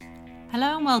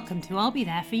Hello and welcome to I'll Be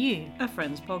There For You, A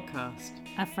Friends podcast.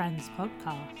 a Friends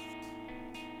podcast.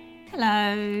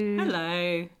 Hello.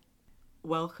 Hello.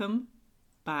 Welcome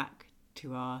back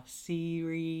to our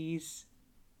series.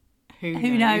 Who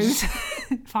knows?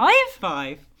 5?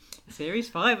 5. Series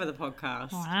 5 of the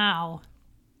podcast. Wow.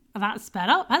 That's sped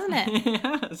up, hasn't it? It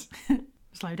has.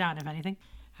 Slow down, if anything.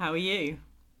 How are you?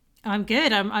 I'm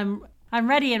good. I'm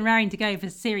ready and raring to go for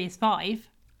Series 5.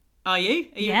 Are you?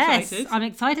 Are you Yes, excited? I'm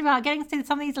excited about getting to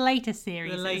some of these later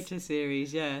series. The later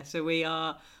series, yeah. So we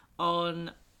are on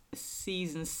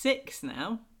season 6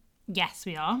 now. Yes,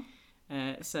 we are.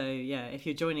 So yeah, if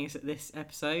you're joining us at this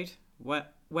episode, where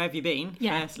have you been?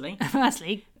 Yeah. Firstly.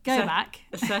 Firstly, go back.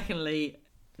 Secondly,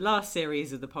 last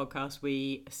series of the podcast,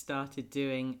 we started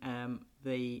doing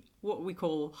the what we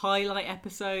call highlight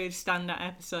episodes, standout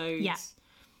episodes. Yeah.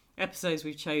 Episodes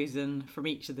we've chosen from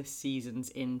each of the seasons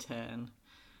in turn.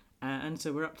 And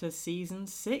so we're up to season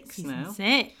 6 Season now.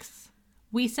 6.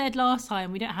 We said last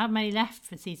time we don't have many left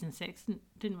for season 6,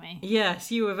 didn't we?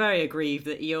 Yes, you were very aggrieved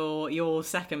that your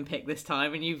second pick this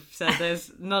time, and you've said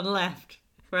there's none left.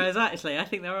 Whereas actually, I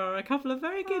think there are a couple of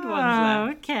very good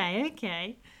ones left.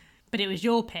 Okay. But it was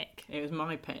your pick. It was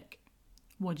my pick.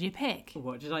 What did you pick?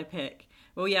 What did I pick?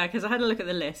 Well, yeah, because I had a look at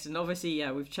the list, and obviously,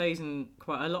 yeah, we've chosen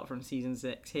quite a lot from season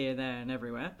 6 here, there, and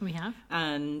everywhere. Oh, We have.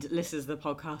 And listeners of the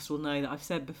podcast will know that I've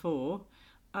said before,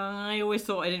 I always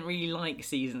thought I didn't really like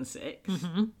season 6.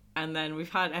 Mm-hmm. And then we've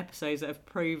had episodes that have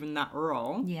proven that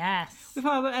wrong. Yes. We've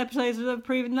had episodes that have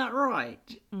proven that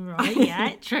right. Right,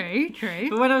 yeah, true.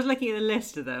 But when I was looking at the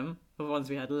list of them, of ones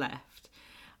we had left,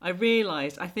 I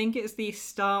realised I think it's the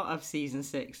start of season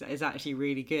 6 that is actually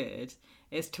really good.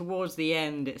 It's towards the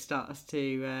end it starts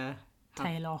to have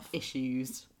Tail off.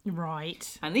 issues.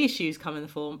 Right. And the issues come in the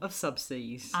form of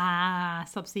subseas.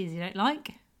 Subseas you don't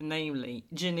like? Namely,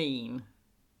 Janine,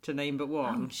 to name but Oh,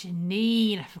 one.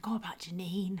 Janine. I forgot about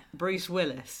Janine. Bruce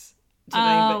Willis, to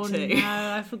name but two.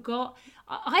 No, I forgot.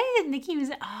 I didn't think he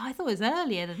was... I thought it was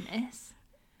earlier than this.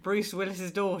 Bruce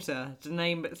Willis's daughter, to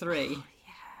name but 3. Yeah.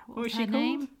 What was was she her called?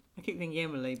 name? I keep thinking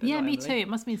Emily, but Yeah, not me Emily. too. It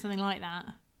must have been something like that.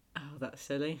 Oh, that's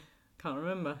silly. Can't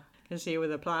remember. Can see her with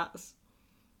her plaits.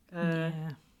 Yeah.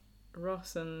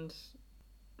 Ross and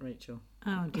Rachel.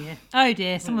 Oh,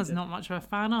 dear. Someone's not much of a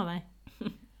fan, are they?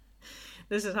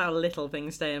 This is how little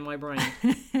things stay in my brain.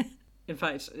 In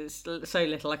fact, it's so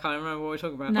little I can't remember what we're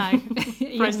talking about. No.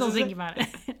 You're Friends, still is thinking it? about it.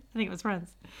 I think it was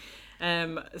Friends.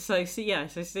 So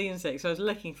season 6. So I was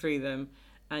looking through them,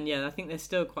 and yeah, I think there's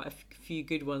still quite a few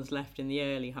good ones left in the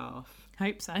early half.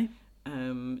 Hope so.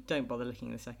 Don't bother looking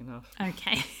in the second half.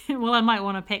 Okay. Well, I might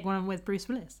want to pick one with Bruce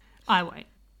Willis. I won't.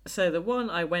 So the one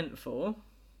I went for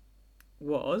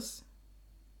was,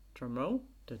 drumroll,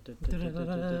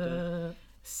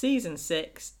 season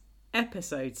 6,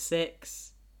 episode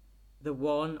 6, The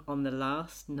One on the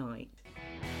Last Night.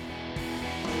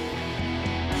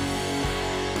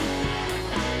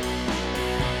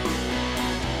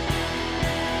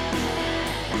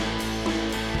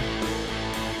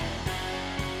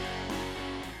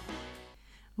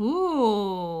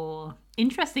 Ooh,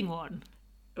 interesting one.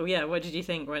 Oh yeah, what did you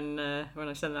think when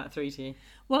I sent that through to you?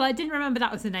 Well, I didn't remember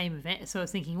that was the name of it, so I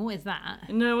was thinking, what is that?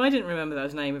 No, I didn't remember that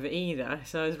was the name of it either,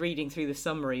 so I was reading through the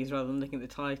summaries rather than looking at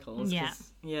the titles. Yeah.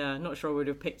 'Cause, yeah, not sure I would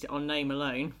have picked it on name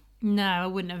alone. No, I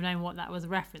wouldn't have known what that was a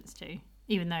reference to,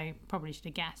 even though probably should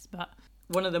have guessed, but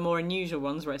One of the more unusual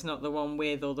ones where it's not the one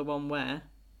with or the one where.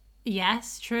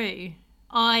 yes, true.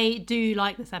 I do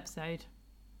like this episode.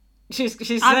 She's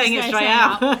I'm saying it just straight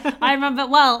gonna say out. that. I remember,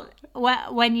 well,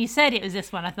 when you said it was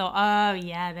this one, I thought, oh,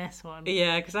 yeah, this one.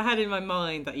 Yeah, because I had in my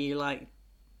mind that you liked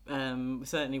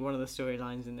certainly one of the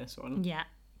storylines in this one. Yeah.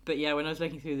 But yeah, when I was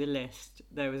looking through the list,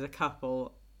 there was a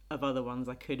couple of other ones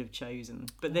I could have chosen.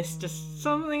 But this just,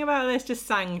 something about this just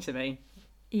sang to me.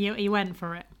 You went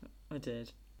for it. I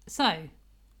did. So,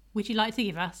 would you like to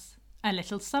give us a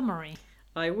little summary?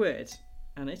 I would.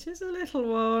 And it is a little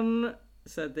one,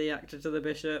 said the actor to the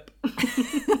bishop.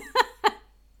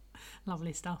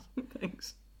 Lovely stuff.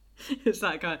 Thanks. It's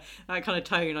that kind of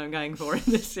tone I'm going for in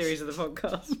this series of the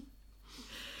podcast.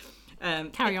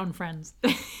 Carry on, friends.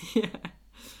 Yeah.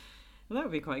 Well, that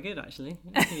would be quite good, actually.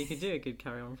 I think you could do a good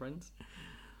Carry On Friends.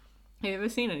 Have you ever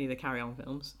seen any of the Carry On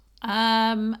films?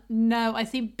 No, I've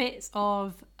seen bits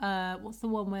of what's the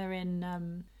one where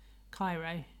in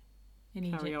Cairo in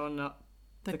Egypt? Carry On Up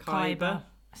The the Khyber. Khyber.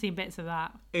 I've seen bits of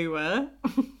that. Ooh.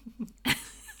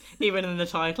 Even in the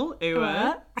title, ooh.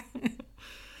 Yeah,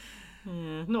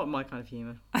 not my kind of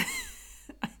humour.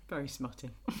 Very smutty.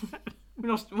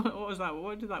 What was that?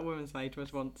 What did that woman say to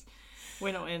us once?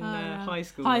 We're not in high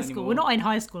school High anymore. school. We're not in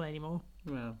high school anymore.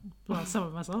 Well, Well, some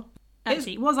of us are.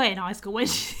 Actually, was I in high school when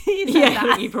she said Yeah,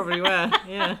 that? you probably were.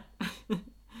 Yeah.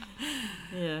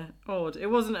 Yeah, odd. It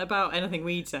wasn't about anything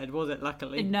we'd said, was it,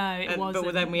 luckily? No, it wasn't.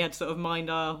 But then we had to sort of mind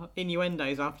our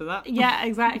innuendos after that. Yeah,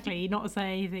 exactly. Not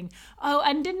say anything. Oh,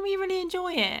 and didn't we really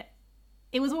enjoy it?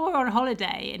 It was while we were on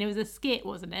holiday, and it was a skit,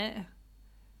 wasn't it?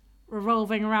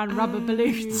 Revolving around rubber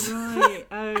balloons. Right.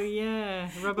 Oh, yeah.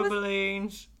 Rubber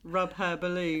balloons. Rub her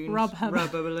balloons.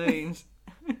 Rubber balloons.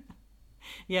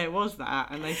 Yeah, it was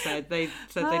that. And they said they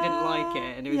didn't like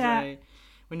it. And it was like,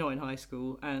 we're not in high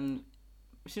school. And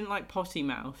she didn't like potty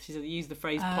mouth. She said use the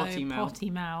phrase potty mouth. Potty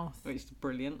mouth. Which is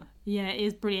brilliant. Yeah, it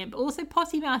is brilliant. But also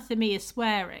potty mouth to me is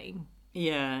swearing.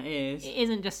 Yeah, it is. It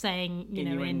isn't just saying,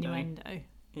 innuendo.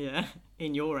 Yeah,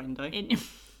 in your endo.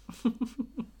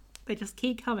 They just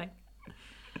keep coming.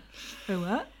 Oh,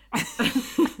 what?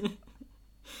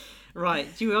 Right,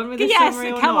 do you want me to yes,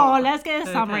 summary or come not? on, let's get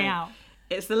a summary out.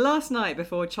 It's the last night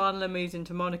before Chandler moves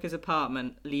into Monica's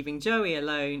apartment, leaving Joey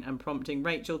alone and prompting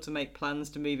Rachel to make plans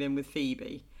to move in with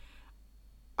Phoebe.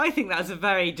 I think that's a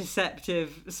very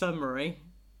deceptive summary.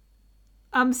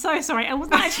 I'm so sorry, I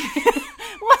wasn't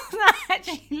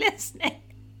actually listening.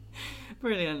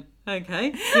 Brilliant.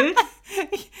 Okay, good.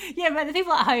 Yeah, but the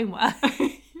people at home were.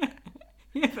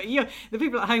 Yeah, but the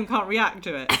people at home can't react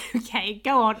to it. Okay,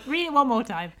 go on. Read it one more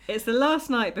time. It's the last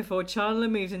night before Chandler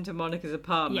moves into Monica's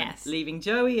apartment, Yes. leaving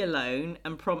Joey alone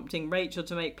and prompting Rachel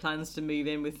to make plans to move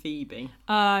in with Phoebe.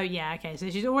 Oh, yeah, okay. So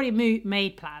she's already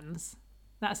made plans.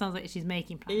 That sounds like she's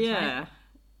making plans, Yeah. right?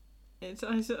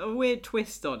 It's a weird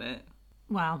twist on it.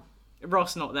 Well,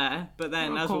 Ross not there, but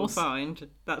then, Of as course. we'll find,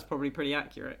 that's probably pretty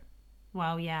accurate.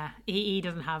 yeah. He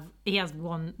doesn't have... He has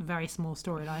one very small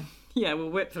storyline. Yeah, we'll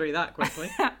whip through that quickly.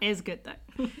 That is good,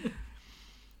 though.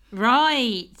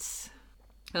 Right.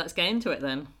 Let's get into it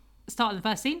then. Start with the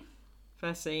first scene.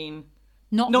 First scene.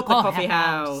 Not the the coffee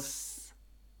house.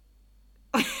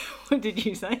 What did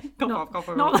you say? Not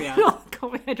Coffee the house.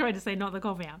 coffee. I tried to say not the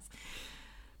coffee house.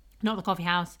 Not the coffee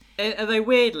house. Although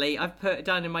weirdly, I've put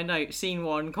down in my notes, scene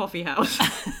 1, coffee house.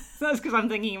 That's because I'm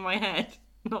thinking in my head,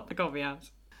 not the coffee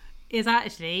house. Is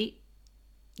actually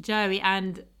Joey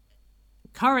and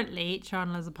currently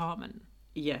Chandler's apartment.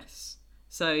 Yes.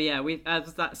 So yeah,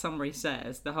 as that summary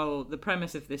says, the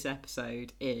premise of this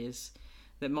episode is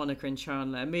that Monica and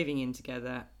Chandler are moving in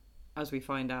together, as we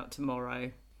find out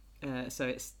tomorrow.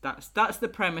 So that's the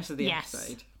premise of the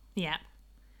episode. Yeah.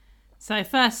 So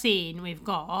first scene we've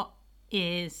got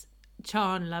is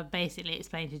Chandler basically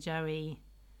explaining to Joey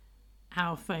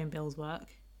how phone bills work.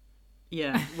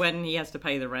 Yeah, when he has to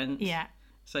pay the rent. Yeah.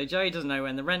 So Joey doesn't know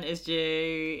when the rent is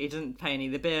due. He doesn't pay any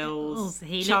of the bills.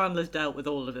 Also, Chandler's dealt with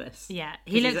all of this. Yeah,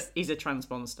 He's a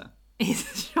transponster.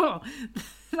 He's sure,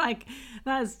 like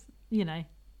that's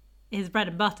his bread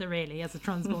and butter really as a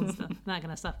transmonster, that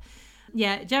kind of stuff.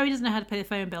 Yeah, Joey doesn't know how to pay the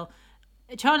phone bill.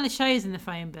 Chandler shows him the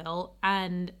phone bill,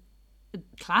 and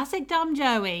classic dumb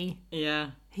Joey.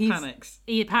 Yeah, He panics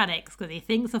because he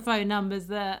thinks the phone number's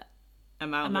the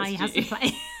amount amount he has due. to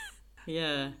pay.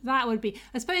 Yeah. That would be.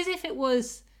 I suppose if it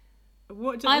was.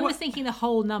 I was thinking the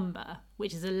whole number,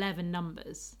 which is 11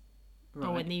 numbers,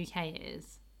 or in the UK it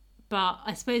is. But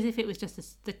I suppose if it was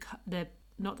just the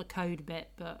not the code bit,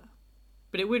 but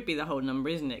it would be the whole number,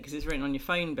 isn't it? Because it's written on your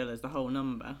phone bill as the whole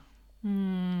number.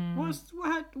 What's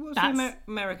the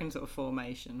American sort of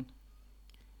formation?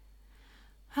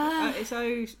 It's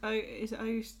O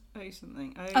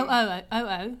something.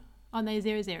 Oh. Aren't they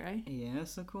 00?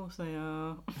 Yes, of course they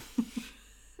are.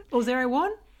 Or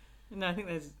 01? No, I think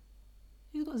there's.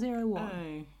 Who's got 01? Oh.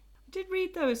 I did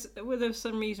read there was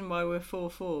some reason why we're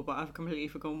 4-4, but I've completely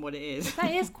forgotten what it is.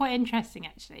 That is quite interesting,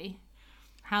 actually,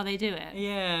 how they do it.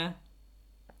 Yeah.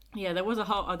 Yeah, there was a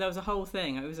whole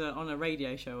thing. It was on a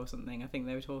radio show or something. I think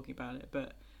they were talking about it,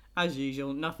 but as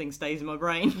usual, nothing stays in my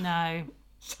brain. No.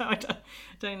 So I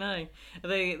don't know.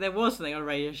 There was something on a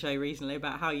radio show recently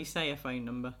about how you say a phone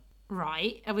number.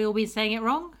 Right. Have we all been saying it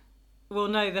wrong? Well,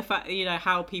 no, the fact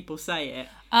how people say it.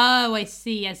 Oh, I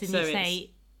see. As in So you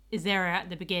say 0 at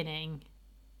the beginning.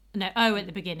 No, O at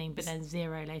the beginning, but then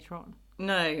 0 later on.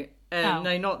 No,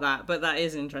 no, not that. But that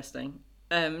is interesting.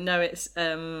 No, it's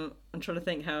I'm trying to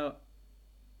think how.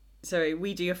 So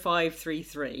we do a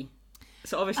 533.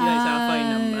 So obviously that's our phone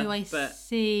number. I but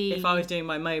see. If I was doing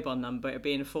my mobile number, it'd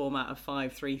be in a format of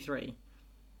 533.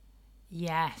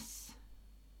 Yes.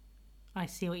 I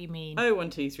see what you mean.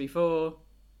 01234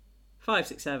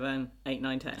 567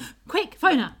 8910. Quick,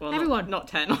 phone her. Well, everyone. Not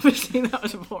 10, obviously. That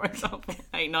was a poor example.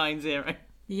 890.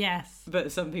 Yes.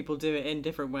 But some people do it in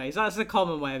different ways. That's a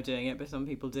common way of doing it, but some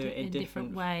people do it in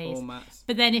different ways. formats.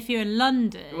 But then if you're in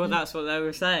London... Well, that's what they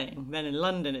were saying. Then in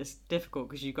London, it's difficult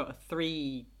because you've got a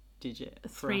 3 digit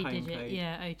for a home 3-digit, code.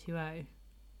 yeah, 020.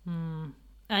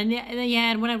 And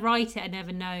and when I write it, I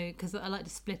never know because I like to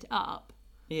split it up.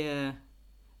 Yeah.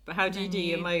 But how do you do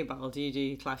your mobile? Do you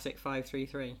do classic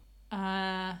 533?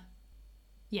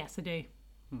 Yes, I do.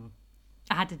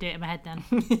 I had to do it in my head then.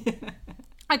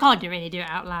 I can't really do it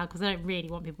out loud because I don't really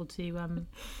want people to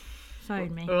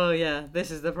phone me. Well, yeah,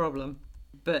 this is the problem.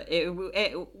 But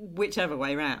whichever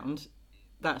way round,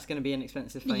 that's going to be an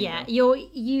expensive phone bill.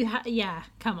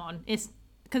 Come on. It's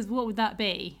because what would that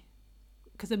be?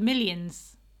 Because a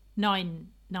million's 9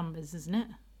 numbers, isn't it?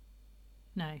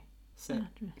 No.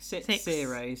 Six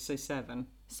zeros, so 7.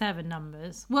 7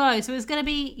 numbers. Whoa, so it's going to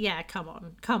be... Yeah, come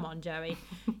on, Joey.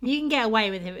 You can get away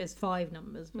with it if it's 5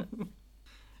 numbers. But...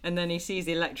 And then he sees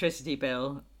the electricity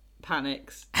bill,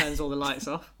 panics, turns all the lights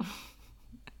off.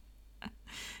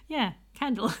 Yeah,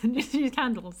 candle. Just use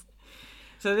candles.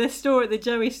 So the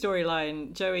Joey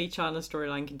Chandler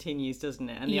storyline continues, doesn't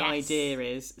it? And the idea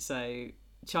is, so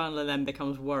Chandler then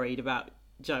becomes worried about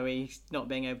Joey not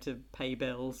being able to pay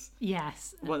bills.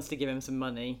 Yes. Wants to give him some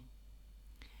money.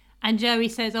 And Joey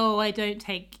says, "Oh, I don't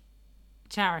take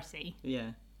charity."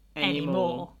 Yeah.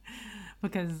 Anymore.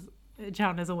 Because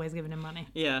Chandler's always giving him money.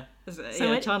 Yeah.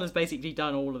 So Chandler's basically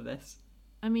done all of this.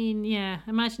 I mean, yeah.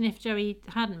 Imagine if Joey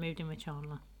hadn't moved in with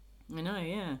Chandler. I know,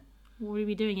 yeah. What would he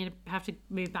be doing? He'd have to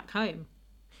move back home.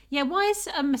 Yeah, why is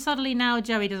suddenly now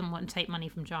Joey doesn't want to take money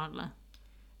from Chandler?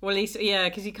 Well,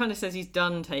 because he kind of says he's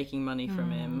done taking money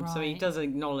from him, right. so he does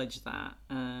acknowledge that.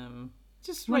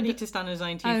 Just ready to stand on his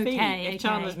own 2 feet. If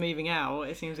Chandler's moving out,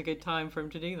 it seems a good time for him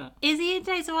to do that. Is he in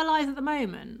Days of Our Lives at the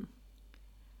moment?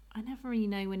 I never really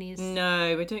know when he's...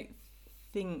 No, I don't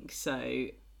think so.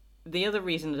 The other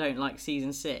reason I don't like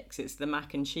season 6, it's the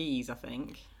mac and cheese, I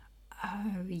think. Oh,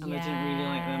 yeah. And I didn't really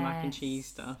like the mac and cheese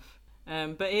stuff.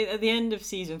 But at the end of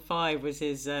season 5 was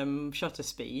his shutter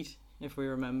speed, if we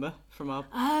remember, from our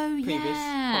previous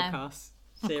podcast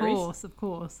series. Of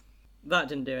course. That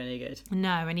didn't do any good. No,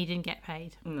 and he didn't get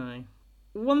paid. No.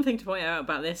 One thing to point out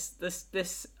about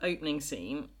this opening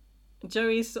scene,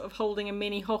 Joey's sort of holding a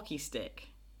mini hockey stick.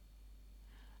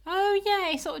 Oh,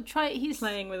 yeah, he's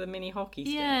playing with a mini hockey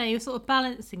stick. Yeah, he was sort of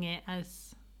balancing it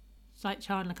as like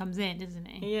Chandler comes in, isn't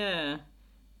he? Yeah.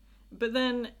 But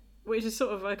then, which is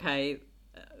sort of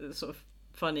sort of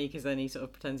funny because then he sort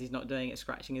of pretends he's not doing it,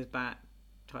 scratching his back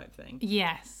type thing.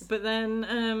 Yes. But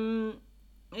then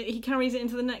he carries it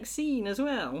into the next scene as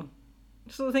well.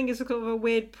 I sort of think it's sort of a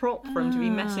weird prop for him to be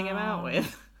messing him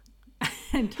with.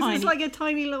 It's like a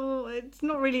tiny little... It's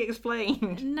not really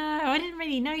explained. No, I didn't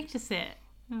really notice it.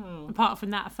 Oh. Apart from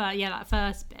that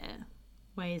first bit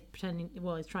where he's pretending...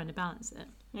 Well, he's trying to balance it.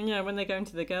 And yeah, when they go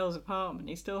into the girl's apartment,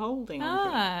 he's still holding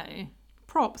on to it.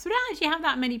 Props. We don't actually have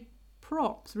that many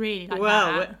props, really.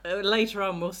 Later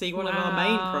on, we'll see one of our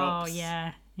main props. Oh,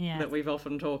 yeah. That we've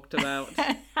often talked about.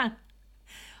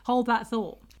 Hold that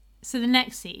thought. So the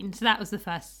next scene, so that was the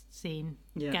first scene.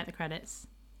 Yeah. Get the credits.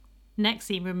 Next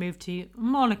scene, we move to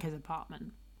Monica's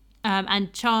apartment.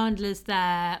 And Chandler's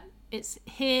there. It's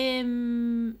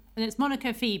him, and it's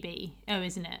Monica, Phoebe. Oh,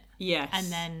 isn't it? Yes. And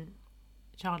then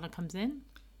Chandler comes in.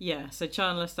 Yeah, so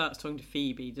Chandler starts talking to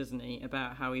Phoebe, doesn't he,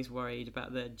 about how he's worried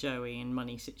about the Joey and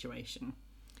money situation.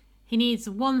 He needs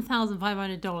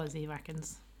 $1,500, he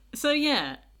reckons. So,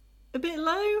 yeah, a bit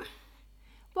low.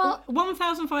 Well,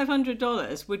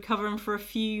 $1,500 would cover him for a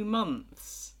few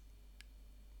months.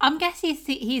 I'm guessing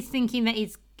he's thinking that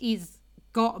he's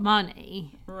got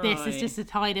money. Right. This is just to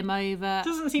tide him over.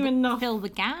 Doesn't seem enough. Fill the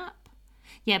gap.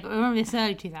 Yeah, but remember this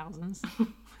early 2000s.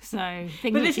 So,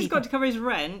 but this has got to cover his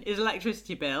rent, his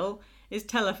electricity bill, his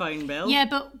telephone bill. Yeah,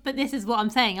 but this is what I'm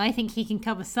saying. I think he can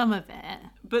cover some of it.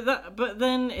 But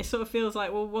then it sort of feels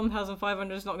like, well,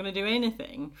 1,500 is not going to do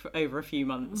anything for over a few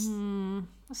months.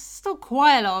 It's still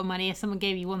quite a lot of money if someone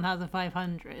gave you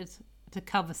 1,500 to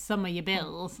cover some of your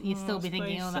bills. You'd still be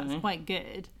thinking, that's quite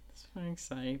good. I think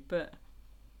so, but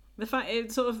the fact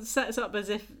it sort of sets up as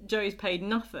if Joey's paid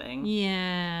nothing.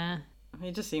 Yeah.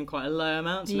 It just seemed quite a low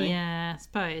amount to me. Yeah, I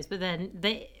suppose. But then,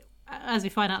 as we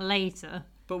find out later...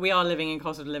 But we are living in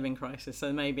cost of living crisis,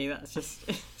 so maybe that's just...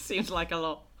 It seems like a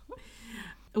lot.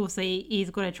 Also, he's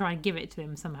got to try and give it to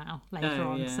him somehow later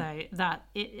on. Yeah. So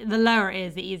the lower it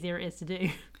is, the easier it is to do.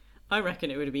 I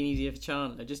reckon it would have been easier for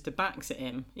Chandler just to backsit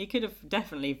him. He could have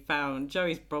definitely found...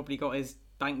 Joey's probably got his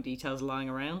bank details lying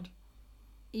around.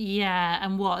 Yeah,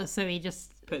 and what? So he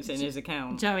just... Puts it in his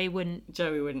account. Joey wouldn't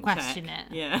question check.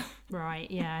 it. Yeah. Right,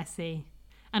 yeah, I see.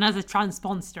 And as a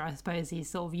transponder, I suppose he's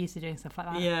sort of used to doing stuff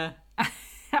like that. Yeah.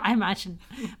 I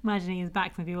imagining his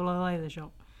back from people all over the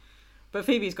shop. But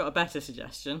Phoebe's got a better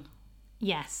suggestion.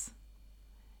 Yes.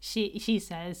 she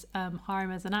says, hire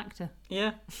him as an actor.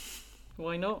 Yeah.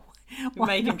 Why not? Why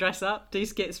Make not? him dress up, do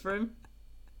skits for him.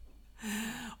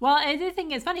 Well, I do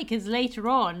think it's funny because later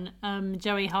on,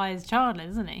 Joey hires Chandler,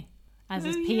 doesn't he? As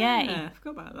his PA. Yeah, I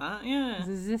forgot about that. Yeah. As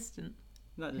his assistant.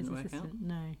 That didn't work out.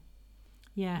 No.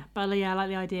 Yeah, but yeah, I like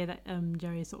the idea that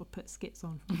Joey sort of put skits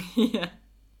on. Yeah.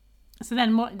 So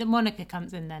then Monica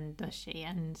comes in then, does she,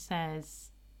 and says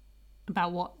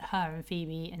about what her and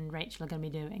Phoebe and Rachel are going to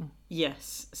be doing.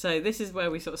 Yes. So this is where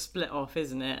we sort of split off,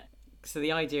 isn't it? So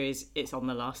the idea is it's on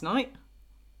the last night,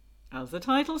 as the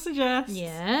title suggests.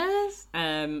 Yes.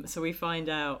 So we find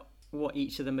out what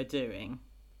each of them are doing.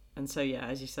 And so, yeah,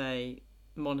 as you say,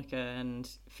 Monica and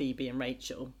Phoebe and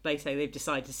Rachel, they say they've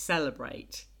decided to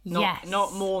celebrate.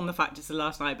 Not mourn the fact it's the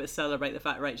last night, but celebrate the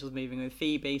fact Rachel's moving with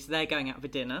Phoebe. So they're going out for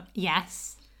dinner.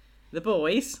 Yes. The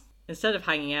boys, instead of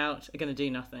hanging out, are going to do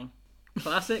nothing.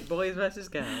 Classic boys versus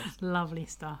girls. Lovely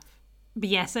stuff. But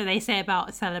yeah, so they say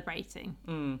about celebrating.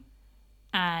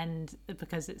 And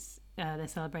because it's they're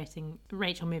celebrating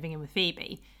Rachel moving in with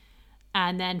Phoebe.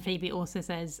 And then Phoebe also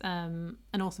says, and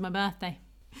also my birthday.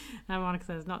 And Monica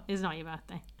says, it's not your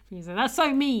birthday. Phoebe says, that's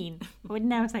so mean. I would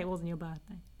never say it wasn't your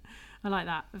birthday. I like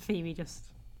that. Phoebe just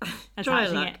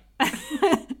attaching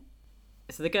it.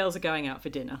 So the girls are going out for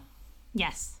dinner.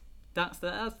 Yes. That's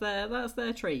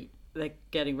their treat. They're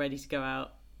getting ready to go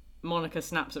out. Monica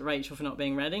snaps at Rachel for not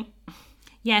being ready.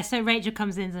 Yeah, so Rachel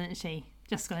comes in, doesn't she?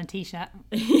 Just got a t-shirt.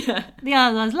 Yeah. The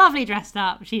other one's lovely dressed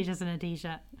up. She's just in a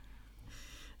t-shirt.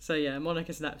 So yeah,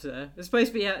 Monica snaps at her. It's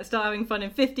supposed to be start having fun in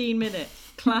 15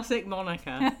 minutes. Classic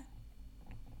Monica.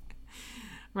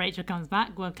 Rachel comes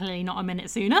back. Well, clearly not a minute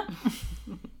sooner.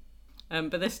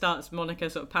 But this starts Monica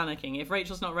sort of panicking. If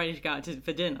Rachel's not ready to go out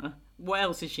for dinner, what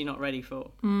else is she not ready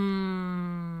for?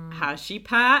 Has she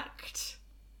packed?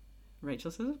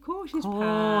 Rachel says, of course she's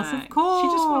packed. Of course. She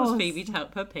just wants Phoebe to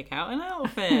help her pick out an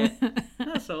outfit.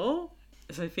 That's all.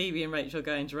 So Phoebe and Rachel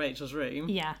go into Rachel's room.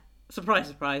 Yeah. Surprise,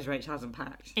 surprise, Rachel hasn't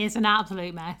packed. It's an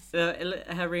absolute mess.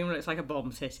 Her room looks like a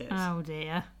bomb's hit it. Oh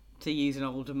dear. To use an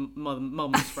old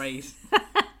mum's phrase.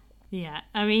 Yeah,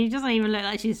 I mean, it doesn't even look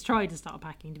like she's tried to start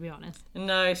packing, to be honest.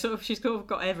 No, she's sort of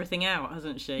got everything out,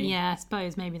 hasn't she? Yeah, I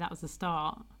suppose maybe that was the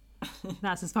start.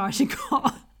 That's as far as she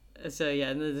got. So yeah,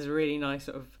 and there's really nice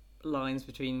sort of lines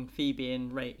between Phoebe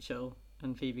and Rachel,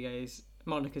 and Phoebe goes,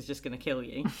 Monica's just going to kill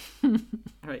you.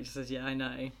 Rachel says, yeah, I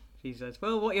know. She says,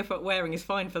 well, what you're wearing is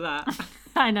fine for that.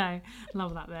 I know.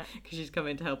 Love that bit. Because she's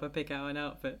coming to help her pick out an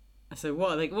outfit. So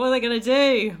what are they going to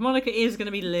do? Monica is going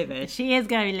to be livid. She is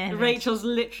going livid. Rachel's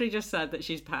literally just said that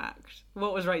she's packed.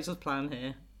 What was Rachel's plan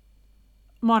here?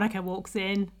 Monica walks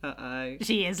in. Uh-oh.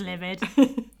 She is livid.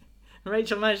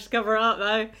 Rachel managed to cover up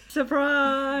though.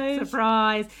 Surprise!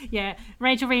 Surprise! Yeah,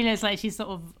 Rachel really looks like she's sort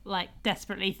of like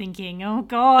desperately thinking, oh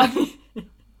God,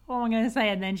 what am I going to say?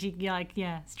 And then she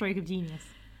stroke of genius.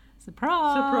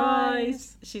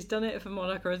 Surprise! She's done it for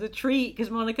Monica as a treat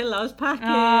because Monica loves packing.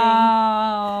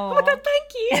 Oh my God,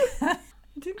 thank you! I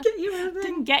didn't get you anything.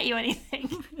 Didn't get you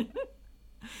anything.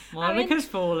 Monica's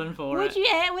fallen for it.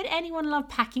 Would anyone love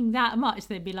packing that much?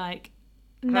 They'd be like,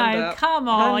 no, come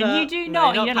on, you do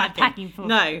not. You're not packing for.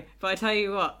 No, but I tell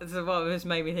you what, this is what this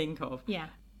made me think of. Yeah.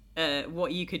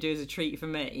 What you could do as a treat for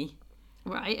me.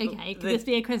 Right, okay. Could this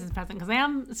be a Christmas present? Because I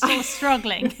am sort of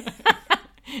struggling.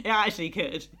 It actually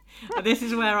could. This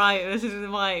is where I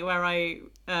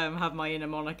have my inner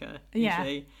Monica. Yeah.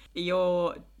 See.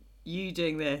 You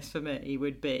doing this for me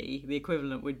would be the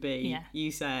equivalent would be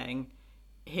you saying,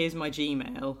 "Here's my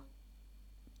Gmail.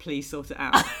 Please sort it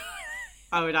out."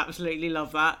 I would absolutely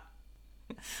love that.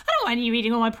 I don't want you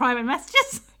reading all my private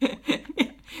messages.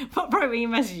 What private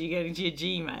message are you getting to your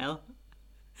Gmail?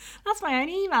 That's my own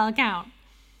email account.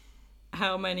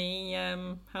 How many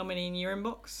in your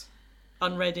inbox?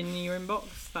 Unread in your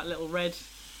inbox? That little red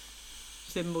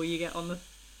symbol you get on the...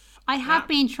 I have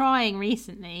been trying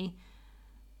recently.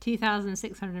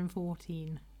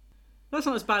 2,614. That's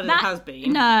not as bad as it has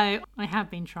been. No, I have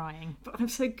been trying. But I'm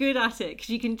so good at it because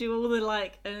you can do all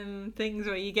the things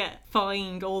where you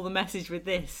find all the message with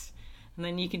this, and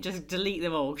then you can just delete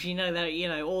them all because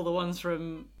that all the ones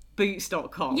from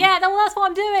boots.com. Yeah, that's what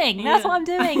I'm doing. That's what I'm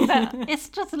doing. But it's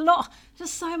just a lot,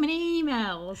 just so many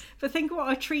emails. But think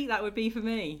what a treat that would be for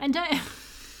me. And don't.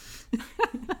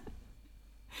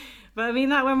 But I mean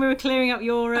that when we were clearing up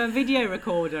your video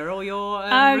recorder or your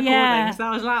recordings,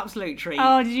 that was an absolute treat.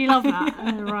 Oh, did you love that?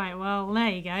 Oh, right, well, there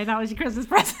you go. That was your Christmas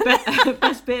present.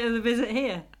 Best bit of the visit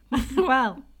here.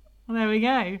 Well, there we go.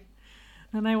 I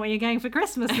know what you're going for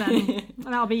Christmas then.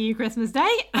 That'll be your Christmas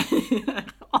Day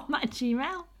on that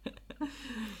Gmail.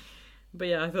 But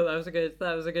yeah, I thought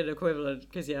that was a good equivalent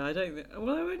because I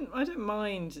don't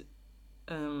mind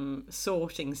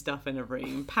sorting stuff in a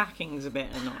room. Packing's a bit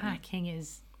annoying. Packing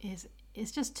is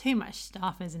it's just too much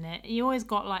stuff, isn't it? You always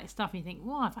got like stuff and you think,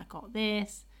 why have I got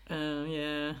this?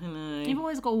 Yeah, I know. You've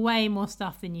always got way more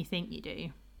stuff than you think you do.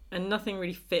 And nothing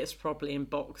really fits properly in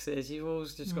boxes. You've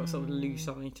always just got sort of loose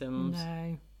items.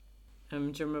 No.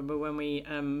 Do you remember when we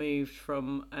moved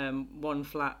from one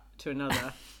flat to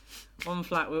another? One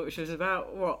flat which was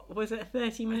about, what was it, a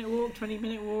 30-minute walk,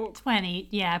 20-minute walk? 20,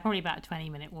 yeah, probably about a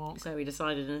 20-minute walk. So we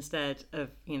decided instead of,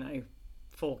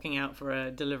 forking out for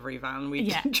a delivery van,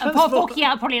 we'd forking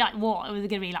out probably like what? It was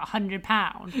going to be like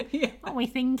 £100. Yeah. What are we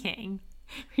thinking?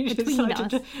 We decided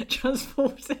to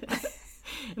transport it.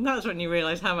 And that's when you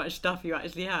realise how much stuff you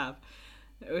actually have.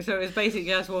 So it was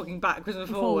basically us walking backwards and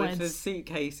forwards with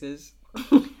suitcases.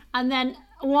 And then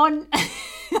one time,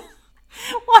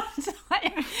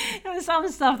 there was some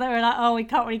stuff that were like, oh, we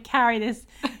can't really carry this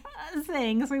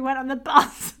thing, so we went on the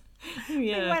bus.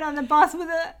 Yeah. We went on the bus with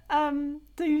a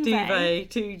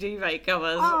duvet. Two duvet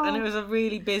covers, and it was a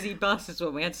really busy bus as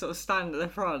well. We had to sort of stand at the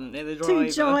front near the driver.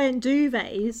 2 giant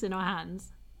duvets in our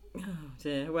hands. Oh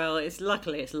dear. Well,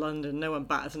 luckily it's London. No one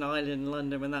bats an eyelid in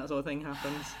London when that sort of thing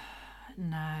happens.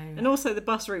 No. And also the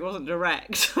bus route wasn't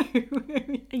direct. So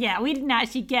yeah, we didn't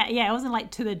actually it wasn't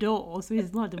like to the door, so we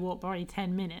just wanted to walk probably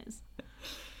 10 minutes.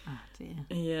 Oh dear.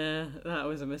 Yeah, that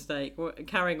was a mistake.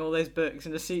 Carrying all those books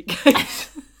in a suitcase.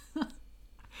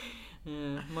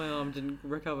 Yeah, my arm didn't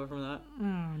recover from that.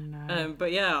 Oh no.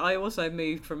 But yeah, I also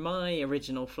moved from my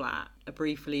original flat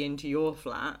briefly into your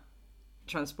flat.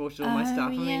 Transported all my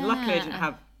stuff. I mean, luckily I didn't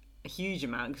have a huge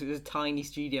amount because it was a tiny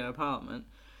studio apartment.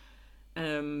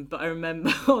 But I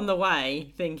remember on the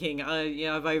way thinking,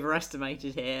 I've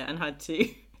overestimated here and had to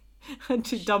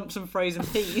dump some frozen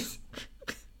peas.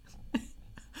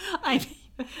 I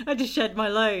just shed my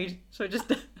load, so I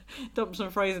just dumped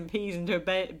some frozen peas into a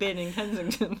bin in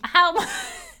Kensington.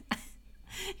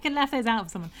 You can left those out for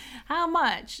someone. How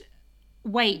much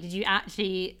weight did you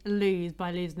actually lose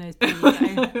by losing those peas?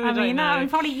 I mean, no,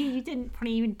 probably you didn't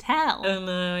probably even tell. Oh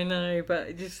no, I know, but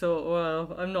I just thought,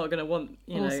 well, I'm not going to want,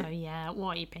 Also, yeah,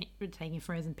 what are you taking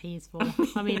frozen peas for?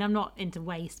 I mean, I'm not into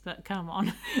waste, but come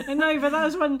on. I know, but that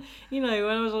was when I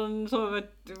was on sort of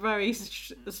a very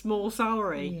small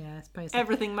salary. Yeah, I suppose.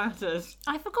 Everything matters.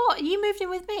 I forgot, you moved in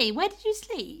with me. Where did you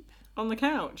sleep? On the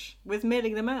couch with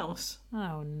Millie the mouse.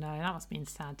 Oh no, that must have been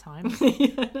sad times.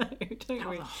 Yeah, no,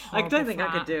 I don't think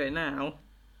I could do it now.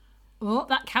 Oh,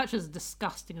 that couch was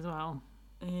disgusting as well.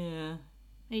 Yeah.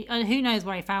 Who knows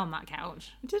where he found that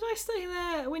couch? Did I stay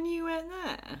there when you went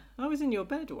there? I was in your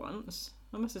bed once.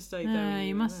 I must have stayed there. No,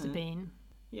 you must have been.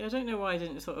 Yeah, I don't know why I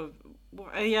didn't sort of.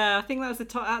 Yeah, I think that was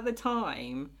at the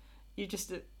time. You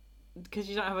just because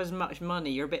you don't have as much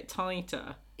money, you're a bit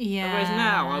tighter. Yeah. Whereas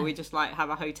now, I would just like have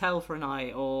a hotel for a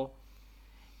night or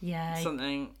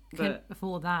something. Couldn't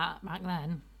afford that back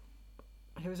then.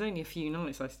 It was only a few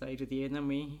nights I stayed with you, and then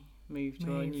we moved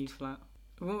to our new flat.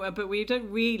 But we don't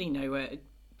really know where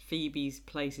Phoebe's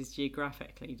place is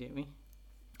geographically, do we?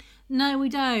 No, we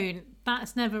don't.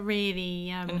 That's never really.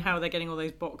 And how they're getting all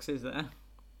those boxes there.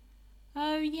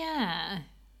 Oh yeah.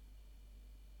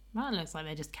 That looks like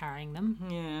they're just carrying them.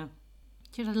 Yeah.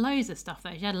 She had loads of stuff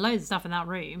though. She had loads of stuff in that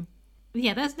room. But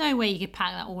yeah, there's no way you could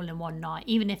pack that all in one night,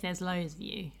 even if there's loads of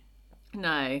you. No.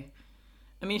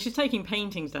 I mean, she's taking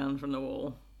paintings down from the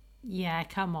wall. Yeah,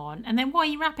 come on. And then what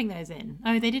are you wrapping those in?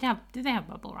 Oh, did they have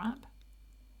bubble wrap?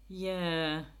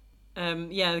 Yeah.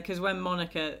 Yeah, because when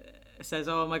Monica says,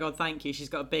 "Oh my God, thank you," she's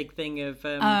got a big thing of.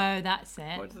 Oh, that's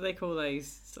it. What do they call those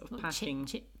sort of packing?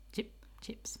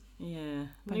 Chips. Yeah.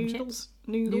 Noodles.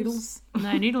 Noodles.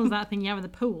 No, noodles. That thing you have in the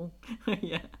pool.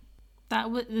 Yeah. That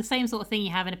was the same sort of thing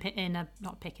you have in a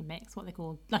not pick and mix. What they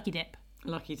call Lucky Dip.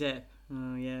 Lucky Dip.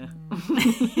 Oh yeah.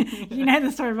 You know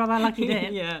the story about that Lucky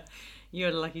Dip. Yeah. You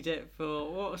had a Lucky Dip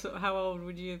for what? How old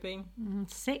would you have been?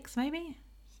 6 maybe.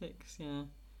 6. Yeah.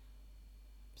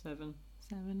 7.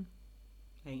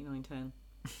 8, 9, 10.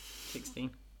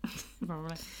 16.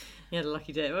 Probably. You had a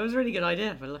Lucky Dip. It was a really good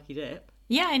idea for a Lucky Dip.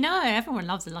 Yeah, I know. Everyone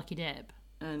loves a Lucky Dip.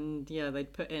 And yeah,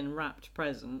 they'd put in wrapped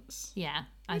presents. Yeah,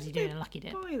 as you do in a Lucky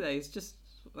Dip. Buy those, just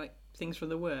like things from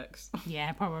the works.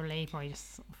 Yeah, probably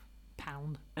just sort of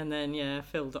pound. And then yeah,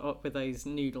 filled it up with those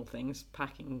noodle things,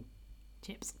 packing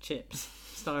chips,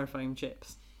 styrofoam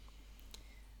chips.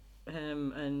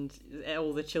 And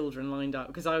all the children lined up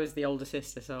because I was the older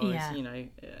sister, so I was,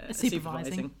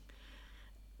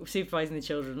 supervising the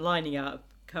children, lining up.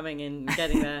 Coming in,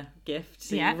 getting their gifts,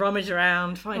 rummage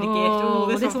around, find a gift. Oh,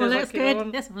 this one looks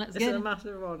good. This one looks good. This is a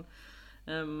massive one.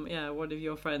 One of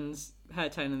your friends, her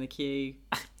turn in the queue.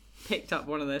 picked up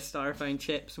one of their styrofoam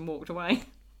chips and walked away.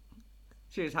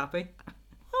 She was happy.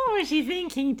 What was she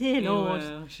thinking, dear Lord?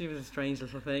 Well, she was a strange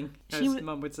little thing, as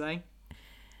Mum would say.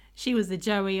 She was the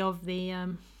Joey of the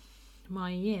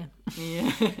my year.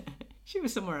 Yeah. She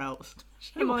was somewhere else.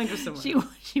 Her mind was somewhere else.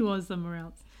 She was somewhere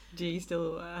else. Do you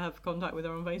still have contact with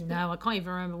her on Facebook? No, I can't even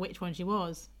remember which one she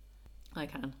was. I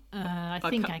can. I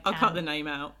think I can. I'll cut the name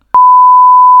out.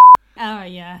 Oh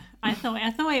yeah, I thought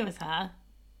it was her.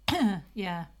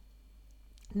 Yeah.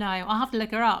 No, I'll have to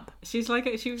look her up. She's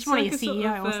probably like a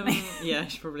CEO, wasn't she? Yeah,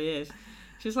 she probably is.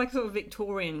 She was like a sort of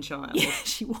Victorian child. Yeah,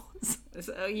 she was.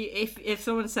 So if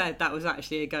someone said that was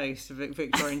actually a ghost of a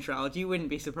Victorian child, you wouldn't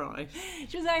be surprised.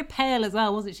 She was very pale as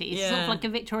well, wasn't she? Yeah. Sort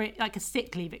of like a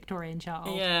sickly Victorian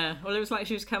child. Yeah. Well, it was like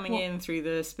she was coming in through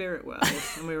the spirit world,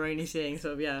 and we were only seeing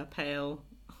sort of pale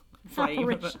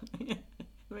frame. But,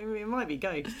 it might be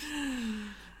ghosts.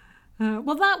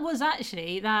 Well, that was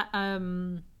actually that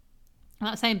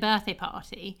same birthday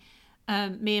party.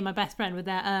 Me and my best friend were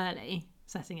there early,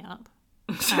 setting up.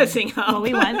 Setting up. Well,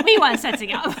 we weren't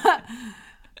setting up.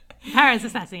 Parents are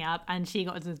setting up, and she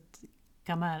got to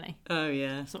come early. Oh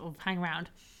yeah. Sort of hang around.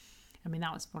 I mean,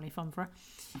 that was probably fun for her.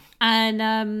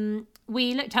 And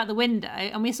we looked out the window,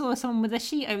 and we saw someone with a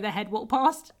sheet over their head walk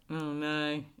past. Oh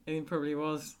no! It probably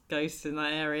was ghosts in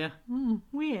that area.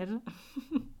 Weird.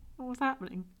 What was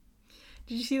happening?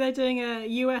 Did you see they're doing a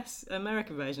US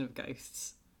American version of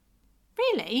Ghosts?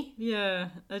 Really? Yeah,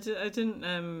 I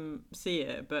didn't see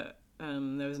it, but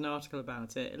there was an article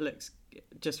about it. It looks,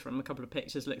 just from a couple of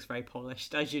pictures, looks very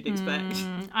polished, as you'd expect.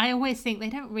 I always think they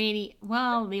don't really,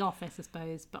 well, The Office, I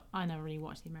suppose, but I never really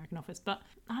watched The American Office, but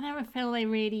I never feel they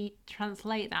really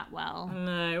translate that well.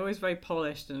 No, always very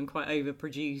polished and quite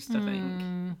overproduced, I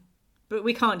think. But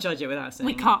we can't judge it without seeing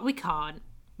We can't.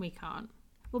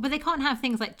 Well, but they can't have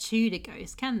things like Tudor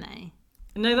ghosts, can they?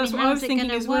 No, that's what I was thinking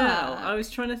as well. Work? I was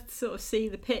trying to sort of see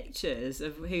the pictures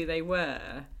of who they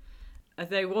were.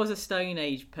 There was a Stone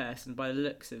Age person by the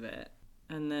looks of it.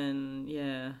 And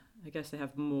then, I guess they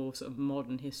have more sort of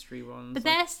modern history ones. But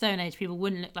their Stone Age people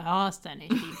wouldn't look like our Stone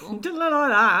Age people. Didn't look like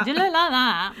that. Didn't look like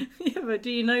that. Yeah, but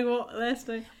do you know what their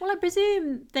Stone... Well, I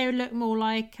presume they would look more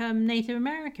like Native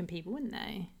American people, wouldn't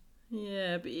they?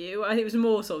 Yeah, but I think it was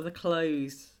more sort of the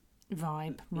clothes...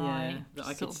 vibe, right? Yeah, that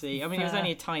I could see. I mean, it was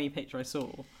only a tiny picture I saw.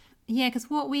 Yeah, because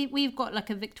we've got like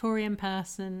a Victorian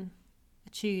person, a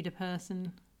Tudor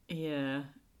person. Yeah,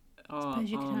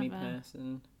 army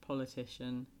person,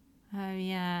 politician. Oh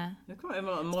yeah. There's quite a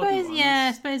lot of modern ones. Yeah,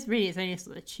 I suppose really it's only a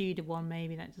sort of Tudor one.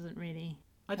 Maybe that doesn't really.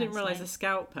 I didn't realise a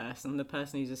scout person, the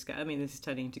person who's a scout. I mean, this is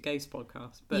turning into Ghost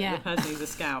podcast, but the person who's a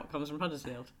scout comes from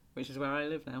Huddersfield, which is where I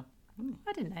live now.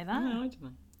 I didn't know that. No, I didn't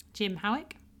know. Jim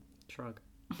Howick. Shrug.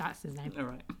 That's his name. All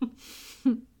right.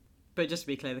 But just to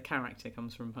be clear, the character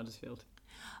comes from Huddersfield.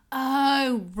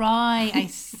 Oh, right. I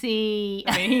see.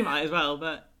 I mean, he might as well,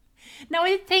 but... No, I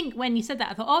did think when you said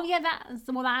that, I thought, oh, yeah, that's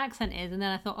what that accent is. And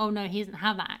then I thought, oh, no, he doesn't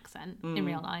have that accent in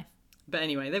real life. But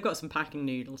anyway, they've got some packing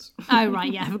noodles. Oh,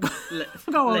 right, yeah. I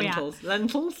forgot lentils.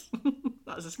 Lentils?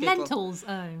 That's a skittle. Lentils.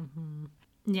 Oh.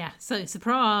 Yeah, so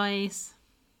surprise.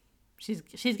 She's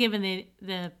given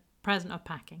the present of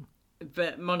packing.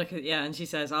 But Monica, and she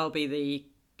says, I'll be the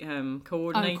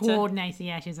coordinator. Oh, coordinator,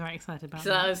 yeah, she's very excited about that.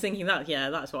 So I was thinking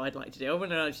that's what I'd like to do. I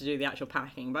wouldn't like to do the actual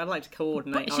packing, but I'd like to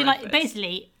coordinate. But she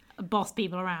basically boss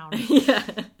people around. Yeah.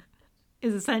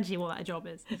 Is essentially what that job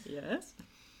is. Yes.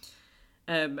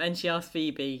 And she asked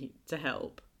Phoebe to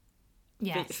help.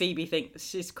 Yes. Phoebe thinks,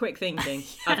 she's quick thinking,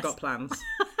 yes. I've got plans.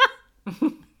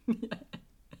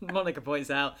 Monica points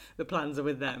out the plans are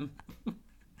with them.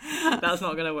 That's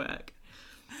not going to work.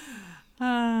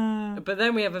 But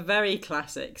then we have a very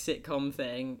classic sitcom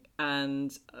thing,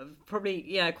 and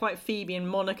probably quite Phoebe and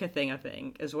Monica thing, I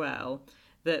think, as well,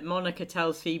 that Monica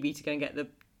tells Phoebe to go and get the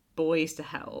boys to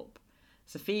help.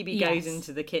 So Phoebe goes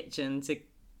into the kitchen to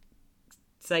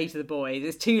say to the boys,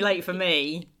 it's too late for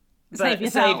me, but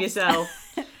save yourself.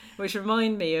 Which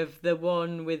remind me of the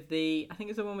one with I think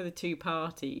it's the one with the two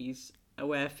parties,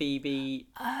 where Phoebe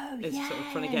is sort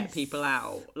of trying to get people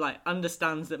out, like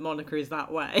understands that Monica is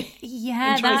that way.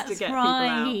 Yeah, and tries that's to get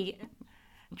right. People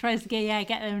out. Tries to get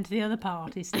them to the other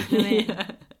party, stick them in.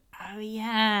 Yeah. Oh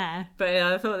yeah. But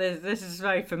I thought this is a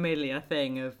very familiar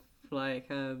thing of like,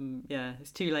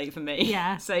 it's too late for me.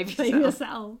 Yeah, save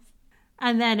yourself.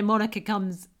 And then Monica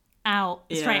comes out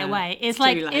straight away. It's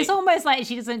like late. It's almost like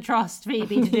she doesn't trust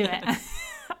Phoebe to do it.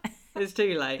 It's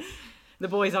too late. The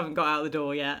boys haven't got out the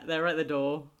door yet. They're at the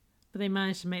door. But they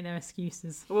managed to make their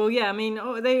excuses. Well, yeah, I mean,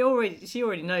 she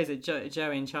already knows that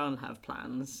Joey and Chandler have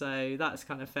plans, so that's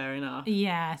kind of fair enough.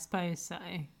 Yeah, I suppose so.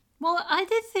 Well, I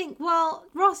did think. Well,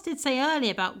 Ross did say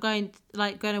earlier about going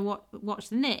to watch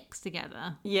the Knicks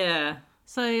together. Yeah.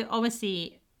 So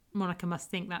obviously, Monica must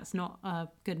think that's not a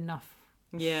good enough.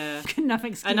 Yeah. Good enough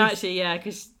excuse. And actually, yeah,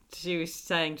 because she was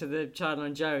saying to the Chandler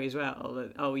and Joey as well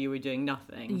that, oh, you were doing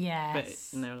nothing.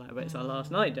 Yes. And they were like, but it's our last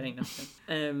night doing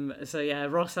nothing. So yeah,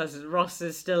 Ross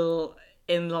is still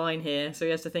in line here, so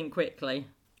he has to think quickly.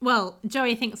 Well,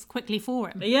 Joey thinks quickly for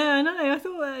him. Yeah, I know. I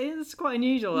thought it's quite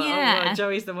unusual. Yeah. That,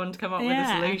 Joey's the one to come up with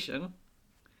a solution.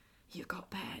 You got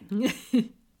Ben.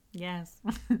 Yes.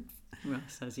 Ross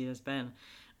says he has Ben.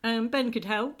 Ben could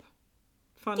help.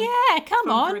 Fun. Yeah, come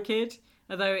fun on. for a kid.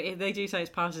 Although they do say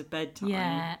it's past his bedtime.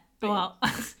 Yeah. But,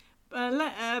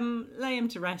 lay him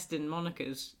to rest in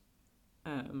Monica's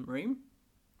room.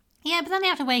 Yeah, but then they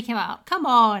have to wake him up. Come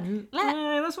on.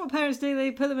 That's what parents do.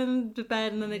 They put them in the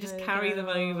bed and then they just carry them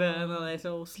over and then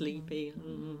they're all sleepy.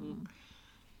 No,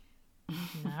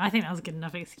 I think that was a good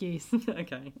enough excuse.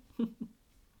 Okay.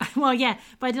 Well, yeah,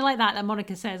 but I do like that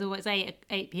Monica says, oh, it's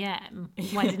 8 p.m.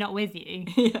 Why is he not with you?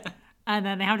 Yeah. And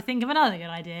then they have to think of another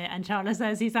good idea. And Chandler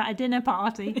says he's at a dinner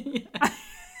party. Yeah.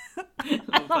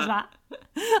 I love that.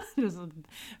 Just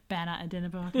Ben at a dinner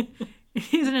party.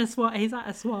 He's at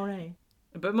a soiree.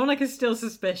 But Monica's still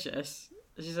suspicious.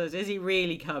 She says, is he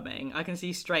really coming? I can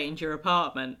see straight into your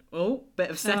apartment. Oh, bit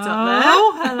of setup there.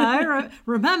 Oh, hello.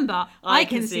 Remember, I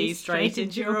can see straight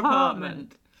into your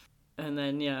apartment. And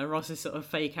then, yeah, Ross is sort of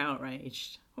fake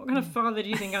outraged. What kind of father do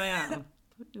you think I am?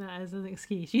 That is an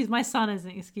excuse. Use my son as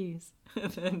an excuse.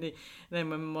 Then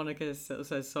when Monica sort of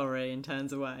says sorry and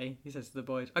turns away, he says to the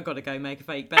boys, I've got to go make a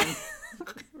fake Ben.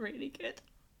 Really good.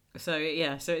 So,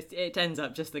 yeah, it ends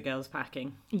up just the girls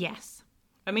packing. Yes.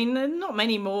 I mean, not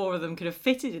many more of them could have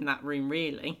fitted in that room,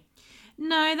 really.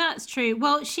 No, that's true.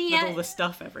 Well, with all the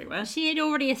stuff everywhere. She had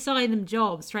already assigned them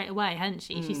jobs straight away, hadn't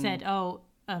she? She said,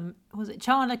 was it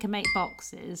Chandler can make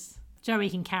boxes, Joey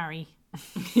can carry.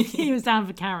 He was down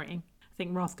for carrying. I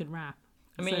think Ross could rap.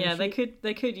 I mean, so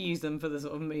they could use them for the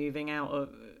sort of moving out of,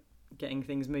 getting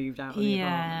things moved out of the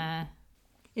apartment.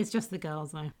 It's just the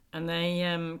girls, though. And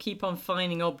they keep on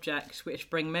finding objects which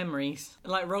bring memories,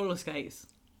 like roller skates.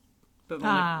 But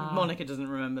Monica doesn't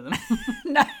remember them.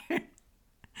 No.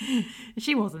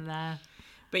 She wasn't there.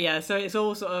 But yeah, so it's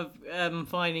all sort of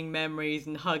finding memories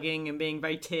and hugging and being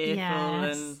very tearful.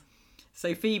 Yes. And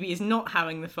so Phoebe is not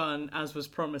having the fun as was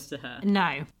promised to her.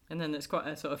 No. And then it's quite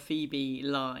a sort of Phoebe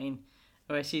line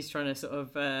where she's trying to sort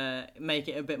of make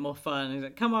it a bit more fun. She's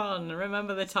like, come on,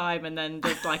 remember the time. And then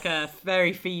just like a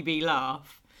very Phoebe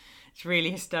laugh. It's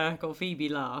really hysterical Phoebe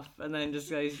laugh. And then just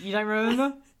goes, you don't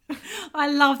remember? I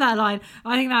love that line.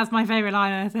 I think that's my favourite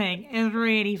line of the thing. It's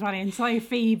really funny and so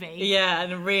Phoebe. Yeah,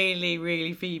 and a really,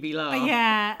 really Phoebe laugh.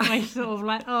 Yeah, like sort of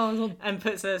like, and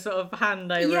puts her sort of hand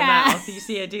over her mouth. You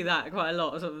see her do that quite a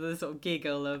lot, sort of the sort of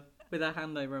giggle with her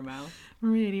hand over her mouth.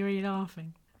 Really, really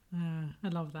laughing. I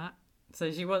love that. So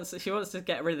she wants to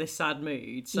get rid of this sad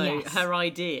mood. So her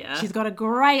idea... She's got a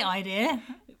great idea.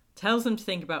 Tells them to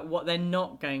think about what they're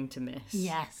not going to miss.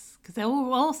 Yes. Because they're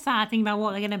all sad thinking about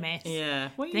what they're going to miss. Yeah.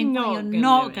 What you're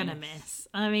not going to miss.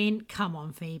 I mean, come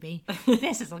on, Phoebe.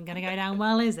 This isn't going to go down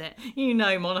well, is it? You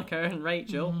know Monica and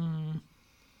Rachel.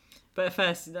 But at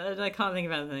first, I can't think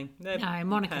of anything. No,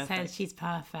 Monica says she's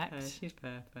perfect. She's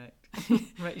perfect.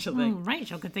 Rachel thinks.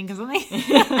 Rachel could think of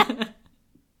something.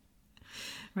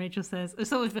 Rachel says,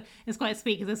 it's quite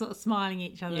sweet because they're sort of smiling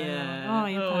at each other. Yeah.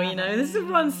 Like, you know, this is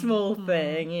one small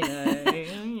thing, you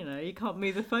know, you can't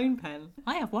move the phone pen.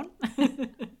 I have one.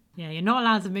 Yeah, you're not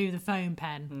allowed to move the phone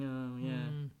pen. No,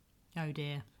 yeah. Oh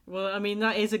dear. Well, I mean,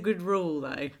 that is a good rule,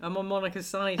 though. I'm on Monica's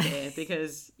side here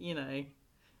because, you know,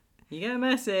 you get a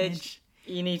message,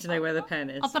 you need to know where the pen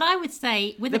is. But I would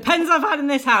say... with the pens I've had in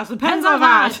this house, the pens I've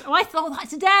had. Oh, I thought that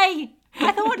today.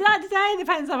 The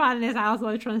pens I've had in this house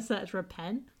while I was trying to search for a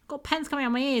pen. I've got pens coming out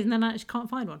of my ears and then I actually can't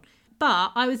find one.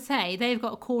 But I would say they've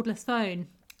got a cordless phone.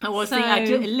 I was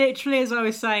thinking, literally as I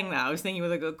was saying that, I was thinking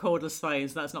with a cordless phone,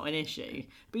 so that's not an issue.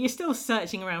 But you're still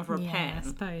searching around for a pen. I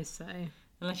suppose so.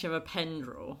 Unless you have a pen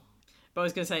drawer. But I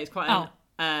was going to say, it's quite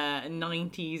a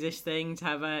 90s-ish thing to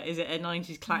have is it a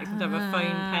 90s klaxon to have a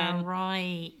phone pen?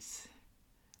 Right.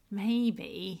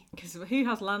 Maybe. Because who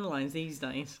has landlines these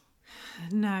days?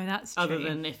 No, that's true. Other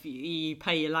than if you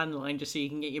pay your landline just so you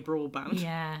can get your broadband.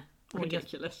 Yeah.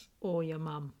 Ridiculous. Or your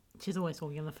mum. She's always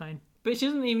talking on the phone. But she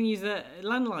doesn't even use a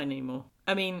landline anymore.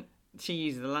 I mean, she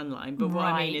uses the landline, but what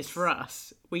I mean is for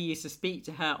us, we used to speak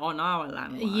to her on our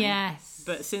landline. Yes.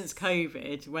 But since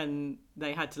COVID, when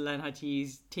they had to learn how to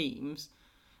use Teams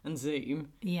and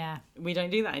Zoom, we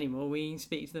don't do that anymore. We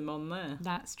speak to them on there.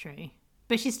 That's true.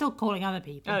 But she's still calling other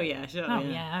people. Oh, yeah, sure. Oh,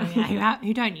 yeah.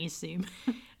 Who don't use Zoom.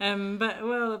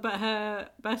 But her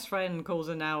best friend calls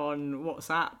her now on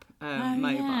WhatsApp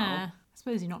mobile. Yeah. I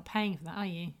suppose you're not paying for that, are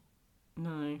you?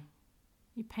 No.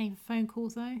 You paying for phone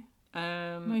calls though?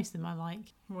 Most of them I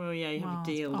like. Well, yeah, you have a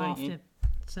deal, don't you? After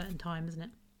a certain time, isn't it?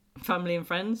 Family and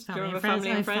Friends. Do you remember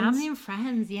Family and Friends? Family and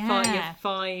Friends, yeah.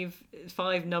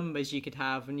 Five numbers you could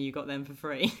have, and you got them for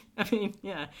free. I mean,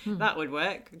 yeah, that would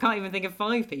work. I can't even think of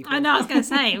 5 people. I know. I was going to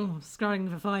say,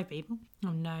 scrolling for 5 people.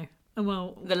 Oh no.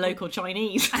 Well, the local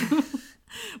Chinese.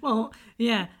 Well,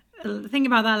 yeah. Think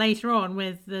about that later on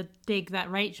with the dig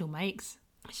that Rachel makes.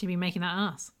 She'd be making that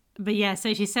ass. But yeah,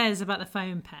 so she says about the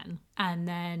phone pen, and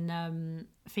then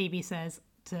Phoebe says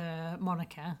to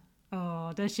Monica,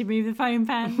 "Oh, does she move the phone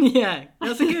pen?" Yeah,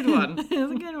 that's a good one. That's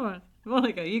a good one.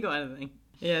 Monica, you got anything?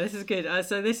 Yeah, this is good.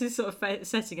 So this is sort of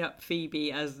setting up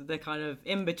Phoebe as the kind of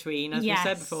in-between, as we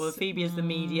said before. Phoebe is the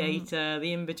mediator,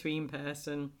 the in-between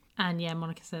person. And yeah,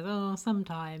 Monica says, "Oh,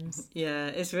 sometimes." Yeah,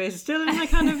 it's still in a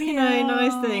kind of,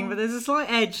 nice thing, but there's a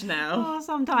slight edge now. Oh,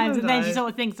 sometimes. And then she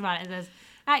sort of thinks about it and says,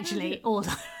 "Actually, all the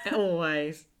time."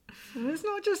 Always. And it's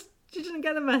not just, she didn't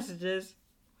get the messages.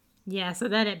 Yeah, so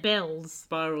then it builds.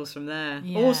 Spirals from there.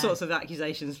 Yeah. All sorts of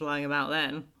accusations flying about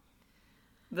then.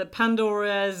 That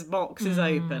Pandora's box is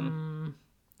open.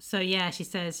 So yeah, she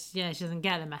says, she doesn't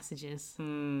get the messages.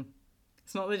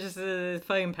 It's not that just the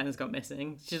phone pen's got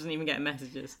missing. She doesn't even get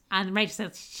messages. And Rachel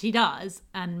says she does.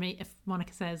 And if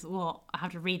Monica says, "Well, I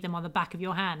have to read them on the back of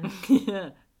your hand."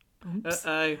 Yeah. Oops.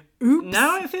 Uh-oh. Oops.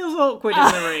 Now it feels awkward in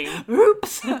the room.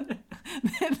 Oops.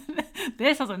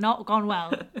 This has not gone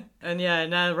well. And yeah,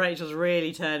 now Rachel's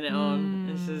really turning it on.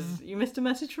 And says, "You missed a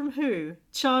message from who?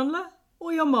 Chandler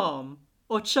or your mom?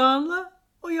 Or Chandler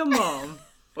or your mom?"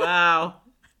 Wow.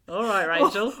 All right,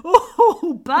 Rachel.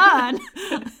 Oh, burn.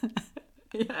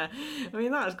 Yeah. I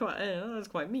mean, that was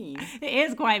quite mean. It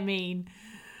is quite mean.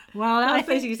 Well, that's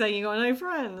basically saying you got no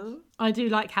friends. I do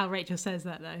like how Rachel says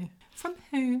that, though. From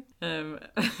who?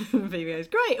 Phoebe goes,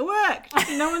 "Great, it worked.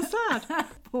 No one's sad."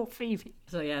 Poor Phoebe.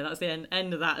 So yeah, that's the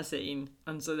end of that scene.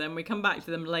 And so then we come back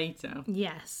to them later.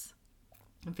 Yes.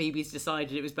 And Phoebe's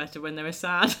decided it was better when they were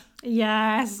sad.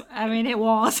 Yes, I mean it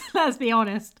was. Let's be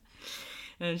honest.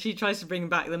 And she tries to bring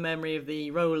back the memory of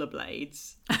the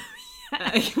rollerblades.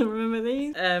 Remember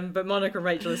these? But Monica and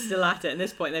Rachel are still at it. At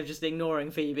this point, they're just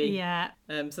ignoring Phoebe. Yeah.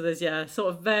 So there's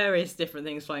sort of various different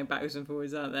things flying backwards and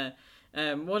forwards out there.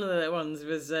 One of the ones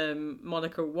was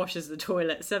Monica washes the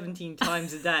toilet 17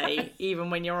 times a day,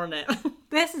 even when you're on it.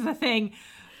 This is the thing.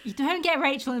 You don't get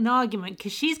Rachel in an argument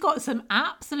because she's got some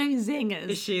absolute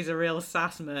zingers. She's a real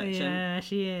sass merchant. Yeah,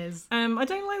 she is. I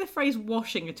don't like the phrase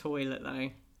washing a toilet, though.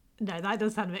 No, that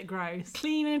does sound a bit gross.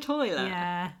 Cleaning a toilet?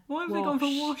 Yeah. Why have they gone for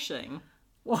washing?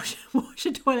 Wash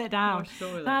a toilet down.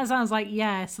 That sounds like,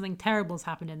 something terrible's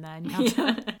happened in there and you have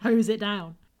to hose it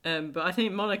down. But I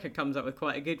think Monica comes up with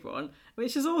quite a good one,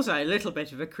 which is also a little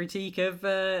bit of a critique of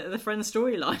the Friends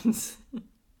storylines.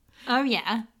 Oh,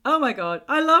 yeah. Oh, my God.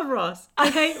 I love Ross. I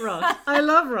hate Ross. I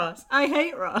love Ross. I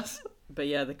hate Ross. But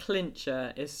yeah, the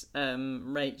clincher is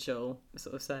Rachel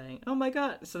sort of saying, "Oh, my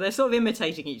God." So they're sort of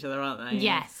imitating each other, aren't they?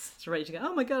 Yes. So Rachel goes,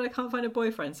 "Oh, my God, I can't find a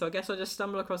boyfriend, so I guess I'll just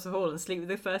stumble across the hall and sleep with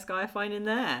the first guy I find in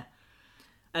there."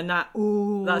 And that's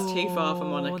too far for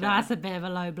Monica. That's a bit of a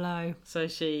low blow. So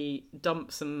she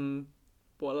dumps some,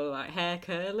 what look like hair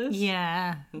curlers?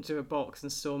 Yeah. Into a box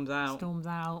and storms out.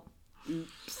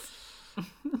 Oops.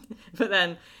 But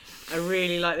then I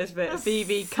really like this bit. That's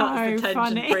Phoebe so cuts the tension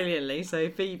funny. Brilliantly. So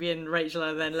Phoebe and Rachel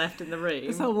are then left in the room.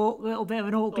 It's a little bit of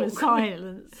an awkward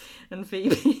silence. And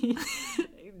Phoebe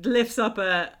lifts up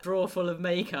a drawer full of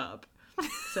makeup.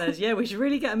 Says, "Yeah, we should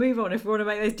really get a move on if we want to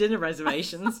make those dinner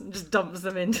reservations," and just dumps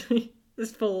them into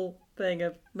this full thing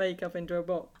of makeup into a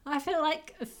box. I feel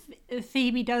like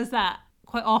Phoebe does that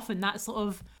quite often, that sort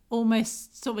of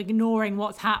almost sort of ignoring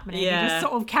what's happening and just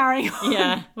sort of carrying on.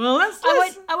 Yeah, well, that's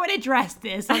I won't address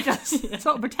this. I'll just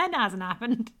sort of pretend it hasn't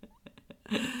happened.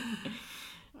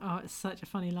 Oh, it's such a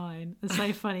funny line. It's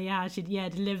so funny how she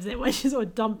delivers it when she's sort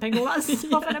of dumping all that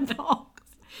stuff in a box.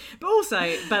 But also,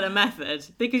 better method,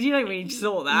 because you don't really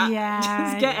sort that. Yeah.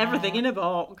 Just get everything in a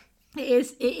box. It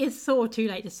is sort of too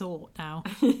late to sort now.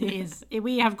 It is.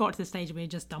 We have got to the stage where we're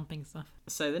just dumping stuff.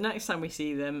 So the next time we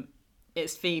see them,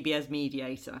 it's Phoebe as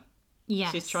mediator.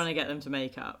 Yes. She's trying to get them to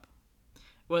make up.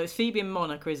 Well, it's Phoebe and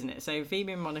Monica, isn't it? So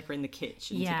Phoebe and Monica are in the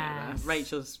kitchen together.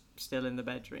 Rachel's still in the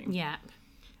bedroom. Yeah.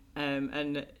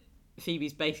 And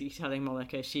Phoebe's basically telling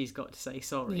Monica she's got to say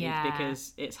sorry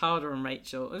because it's harder on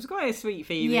Rachel. It was quite a sweet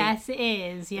Phoebe. Yes, it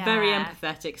is. Yeah. Very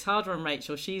empathetic. It's harder on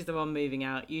Rachel. She's the one moving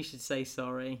out. You should say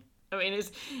sorry. I mean,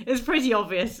 it's pretty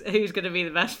obvious who's going to be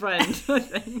the best friend, I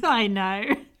think. I know.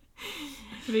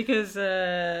 Because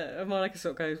Monica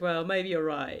sort of goes, well, maybe you're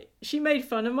right. She made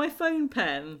fun of my phone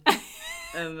pen.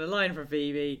 And the line from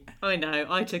Phoebe, I know,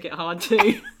 I took it hard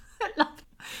too.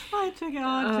 I took it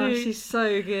hard too. She's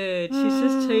so good. She's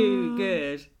just too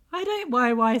good. I don't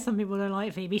know why some people don't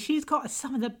like Phoebe. She's got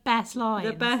some of the best lines.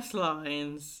 The best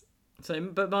lines. So,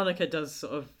 but Monica does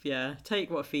sort of,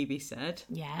 take what Phoebe said.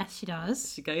 Yes, she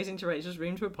does. She goes into Rachel's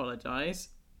room to apologise,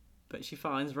 but she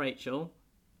finds Rachel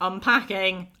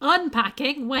unpacking.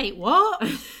 Unpacking? Wait, what?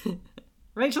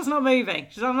 Rachel's not moving.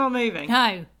 She's not moving.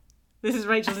 No. This is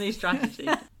Rachel's new strategy.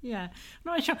 Yeah.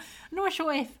 I'm not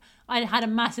sure if I had a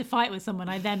massive fight with someone,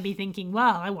 I'd then be thinking,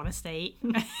 well, I want to stay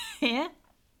here.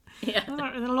 Yeah.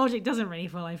 The logic doesn't really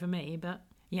follow for me, but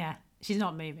yeah, she's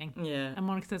not moving. Yeah. And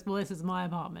Monica says, well, this is my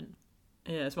apartment.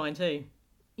 Yeah, it's mine too.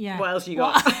 Yeah. What else you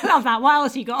got? I love that. What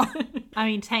else you got? I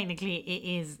mean, technically,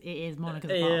 it is Monica's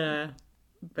apartment. Yeah.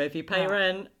 But if you pay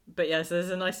rent, so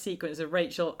there's a nice sequence of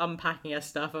Rachel unpacking her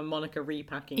stuff and Monica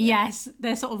repacking it. Yes,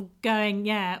 they're sort of going,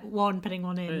 one putting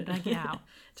one in, taking it out.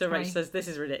 So Rachel says, this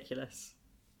is ridiculous.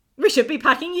 We should be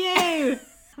packing you!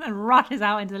 And rushes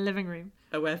out into the living room.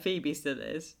 Where Phoebe still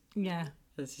is. Yeah.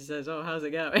 And she says, oh, how's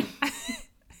it going?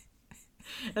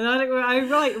 And I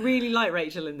really like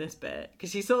Rachel in this bit, because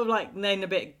she's sort of like then a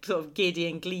bit sort of giddy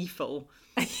and gleeful.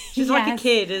 She's like a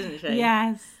kid, isn't she?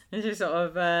 Yes. And she's sort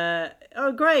of,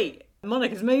 oh, great,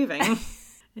 Monica's moving.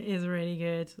 It is really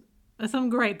good. There's some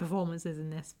great performances in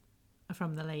this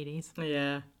from the ladies.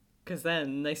 Yeah, because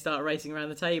then they start racing around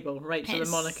the table. Rachel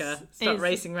and Monica start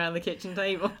racing around the kitchen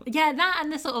table. Yeah, that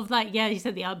and the sort of like, you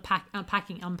said the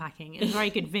unpacking. It's very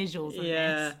good visuals of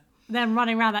this. Them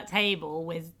running around that table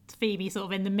with Phoebe sort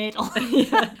of in the middle.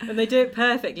 Yeah. And they do it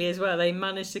perfectly as well. They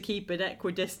manage to keep an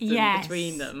equidistant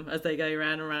between them as they go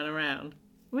round and round and round.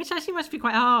 Which actually must be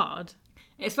quite hard.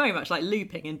 It's very much like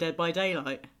looping in Dead by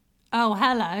Daylight. Oh,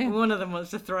 hello. One of them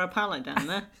wants to throw a pallet down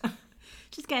there.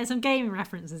 Just getting some gaming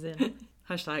references in.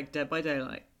 Hashtag Dead by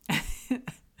Daylight.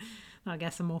 I'll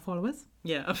get some more followers.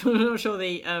 Yeah, I'm not sure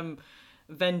the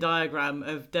Venn diagram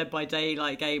of Dead by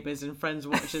Daylight gamers and Friends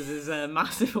watchers is a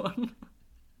massive one.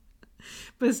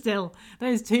 But still,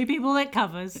 those two people it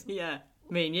covers. Yeah,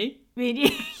 me and you.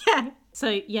 Yeah.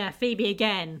 So, Phoebe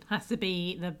again has to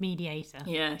be the mediator.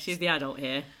 Yeah, she's the adult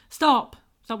here. Stop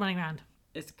running around.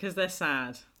 It's because they're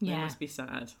sad. Yeah. They must be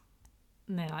sad.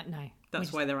 And they're like, no.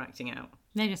 That's why they're acting out.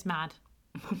 They're just mad.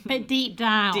 But deep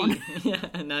down.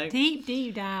 No.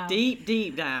 Deep down.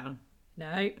 Deep down.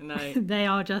 No. No. They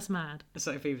are just mad.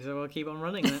 So Phoebe said, well, keep on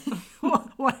running then.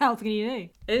 What else can you do?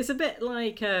 It's a bit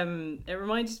like, it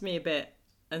reminds me a bit,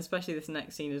 and especially this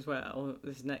next scene as well,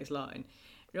 this next line,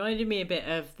 it reminded me a bit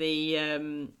of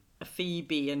the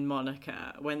Phoebe and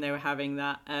Monica when they were having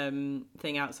that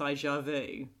thing outside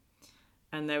Javu.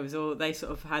 And they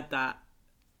sort of had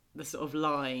the sort of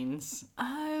lines.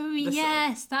 Oh,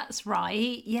 yes, that's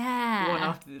right. Yeah. One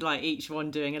after, like, each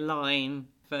one doing a line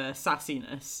for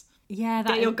sassiness. Yeah,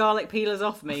 Get your garlic peelers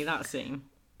off me, that scene.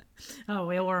 Oh,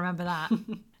 we all remember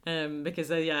that. Because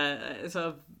sort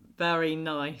of very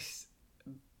nice.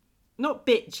 Not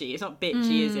bitchy. It's not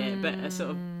bitchy, is it? But a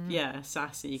sort of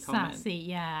sassy comment. Sassy,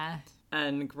 yeah.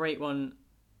 And great one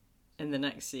in the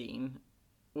next scene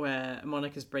where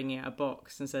Monica's bringing out a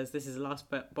box and says, "This is the last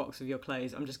box of your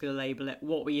clothes. I'm just going to label it.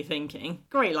 What were you thinking?"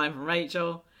 Great line from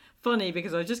Rachel. Funny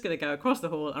because I was just going to go across the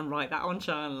hall and write that on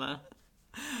Chandler.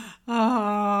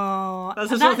 Oh, that's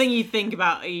the sort of thing you think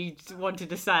about, you wanted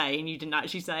to say and you didn't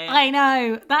actually say it. I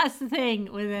know, that's the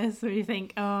thing with this, where you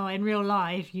think, oh, in real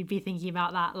life you'd be thinking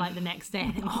about that like the next day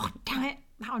and think, oh damn it,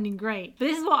 that would be great. But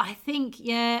this is what I think.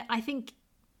 I think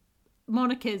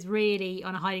Monica's really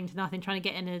on a hiding to nothing, trying to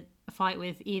get in a fight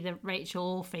with either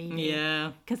Rachel or Phoebe.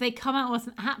 Yeah, because they come out with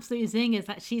some absolute zingers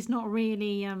that she's not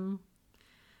really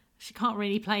she can't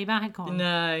really play back on.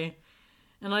 No.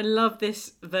 And I love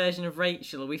this version of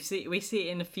Rachel. We see it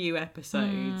in a few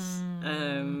episodes.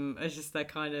 It's just that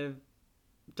kind of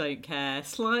don't care,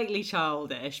 slightly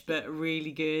childish, but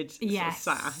really good sort of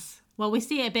sass. Well, we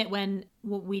see it a bit when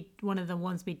one of the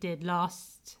ones we did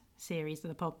last series of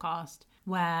the podcast,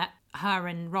 where her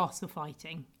and Ross were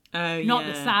fighting. Oh, not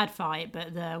the sad fight,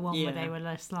 but the one where they were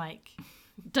just like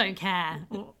don't care.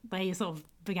 Or they sort of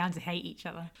began to hate each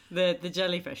other. The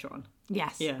jellyfish one.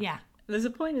 Yes. Yeah. There's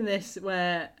a point in this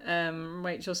where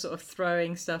Rachel's sort of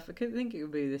throwing stuff. I couldn't think it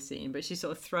would be this scene, but she's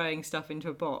sort of throwing stuff into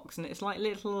a box, and it's like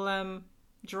little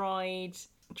dried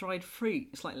fruit.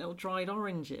 It's like little dried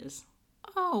oranges.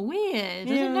 Oh, weird! I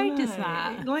didn't notice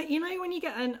that. Like, you know when you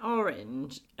get an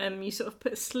orange, you sort of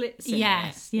put slits in it.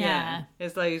 Yes, yeah.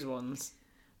 There's those ones.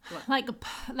 Like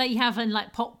you have in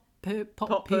like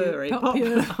Potpourri.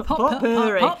 Potpourri.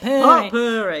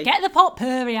 Get the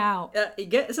potpourri out.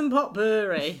 Get some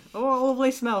potpourri. Oh, what a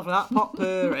lovely smell from that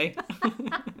potpourri.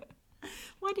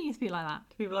 Why do you speak like that?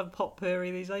 People have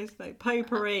potpourri these days. Like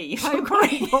potpourri.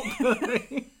 Potpourri.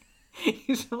 Potpourri.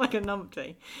 You sound like a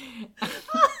numpty.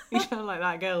 You sound like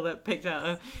that girl that picked out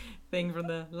a thing from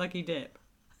the Lucky Dip.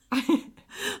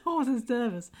 Horses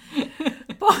nervous. Who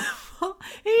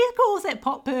calls it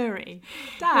potpourri?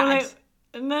 Dad?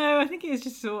 Well, no, I think it's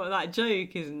just sort of that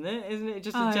joke, isn't it? Isn't it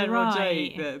just a general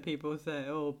joke that people say,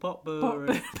 oh,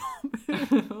 potpourri.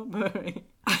 Potpourri.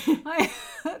 I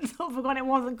sort of forgot it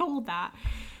wasn't called that.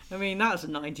 I mean, that's a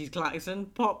 90s klaxon.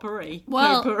 Potpourri.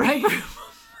 Well, potpourri.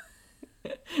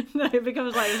 No, it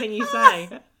becomes like the thing you say.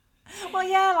 Well,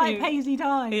 yeah, like paisley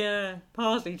tie. Yeah,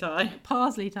 parsley tie.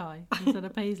 Parsley tie instead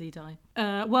of paisley tie.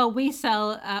 Well, we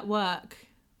sell at work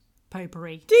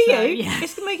potpourri. Do you? Yeah.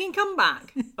 It's making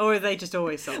comeback? Or have they just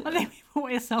always sold it? I think we've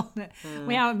always sold it.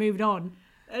 We haven't moved on.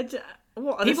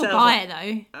 What are people buy it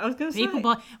though. I was going to say.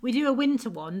 We do a winter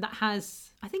one that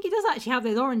has, I think it does actually have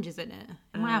those oranges in it.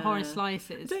 It might have orange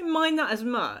slices. I don't mind that as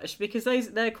much because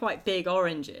they're quite big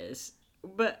oranges.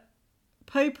 But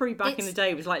potpourri back in the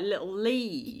day was like little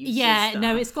leaves. Yeah,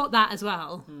 no, it's got that as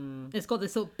well. It's got the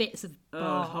sort of bits of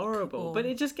bark. Oh, horrible. But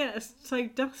it just gets so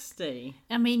dusty.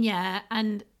 I mean, yeah,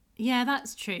 and yeah,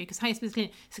 that's true because how you're supposed to clean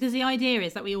it. Because the idea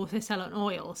is that we also sell it on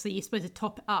oil, so you're supposed to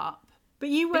top it up. But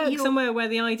you work somewhere where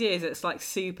the idea is it's like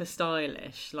super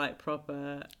stylish, like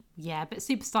proper. Yeah, but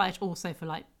super stylish also for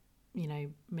like,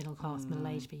 middle class, middle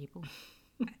aged people.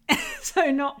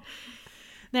 So not.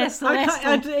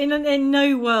 In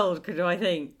no world could I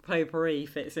think potpourri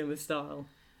fits in with style.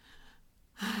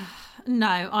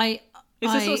 No,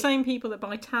 It's the sort of same people that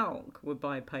buy talc would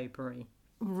buy potpourri.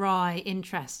 Right,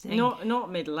 interesting.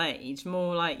 Not middle aged,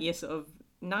 more like your sort of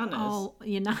nanas. Oh,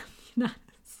 your nanas.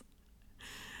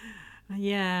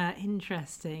 Yeah,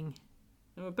 interesting.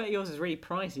 I bet yours is really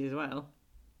pricey as well.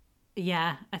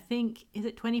 Yeah, I think, is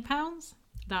it £20?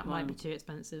 That might be too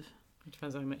expensive. It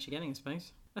depends how much you're getting, I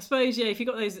suppose. I suppose, yeah, if you've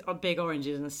got those big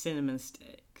oranges and the cinnamon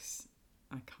sticks,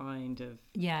 I kind of...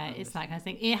 Yeah, it's that kind of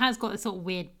thing. It has got the sort of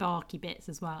weird barky bits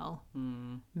as well,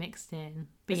 mixed in.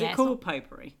 But is it called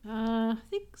potpourri? I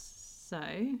think so.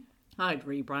 I'd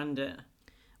rebrand it.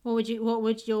 What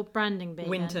would your branding be?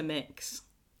 Winter then? Mix.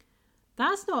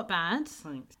 That's not bad.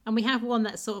 Thanks. And we have one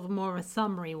that's sort of more of a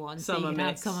summery one. Summer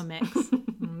mix. Summer mix.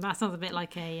 That sounds a bit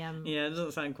like a... Yeah, it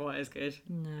doesn't sound quite as good.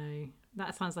 No.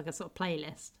 That sounds like a sort of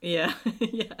playlist. Yeah,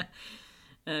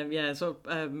 yeah. Sort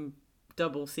of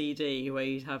double CD where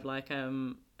you'd have like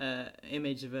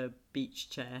image of a beach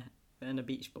chair and a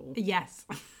beach ball. Yes.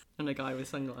 And a guy with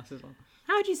sunglasses on.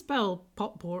 How do you spell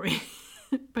potpourri?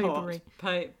 Potpourri.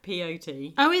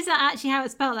 P-O-T. Oh, is that actually how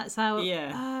it's spelled? That's how...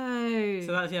 Yeah. Oh.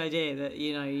 So that's the idea that,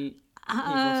 people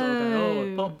sort of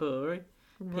go, potpourri.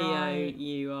 Right.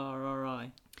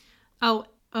 P-O-U-R-R-I.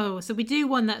 Oh, so we do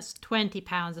one that's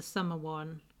 £20, a summer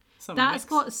one. That's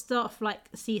got stuff like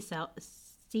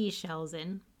seashells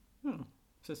in.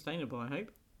 Sustainable, I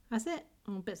hope. That's it.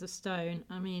 Oh, bits of stone.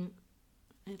 I mean,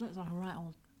 it looks like a right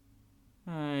old...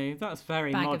 Oh, that's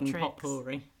very modern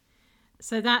potpourri.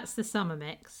 So that's the summer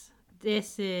mix.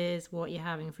 This is what you're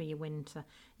having for your winter.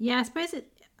 Yeah, I suppose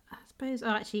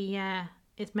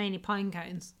it's mainly pine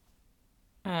cones.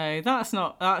 Oh,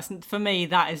 for me,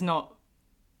 that is not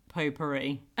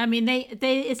potpourri. I mean,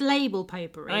 it's labelled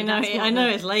potpourri. I know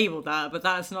it's labelled that, but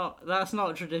that's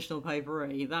not traditional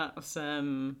potpourri. That's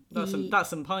some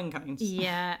pine cones.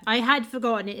 Yeah, I had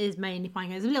forgotten it is mainly pine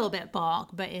cones. A little bit of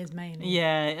bark, but it is mainly.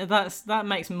 Yeah, that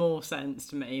makes more sense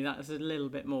to me. That's a little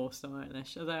bit more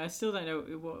stylish. Although I still don't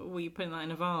know, were you putting that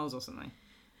in a vase or something?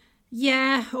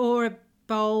 Yeah, or a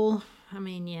bowl. I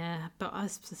mean, yeah, but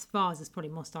as vase is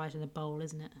probably more stylish than a bowl,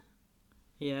 isn't it?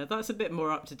 Yeah, that's a bit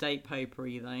more up-to-date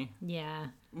potpourri, though. Yeah.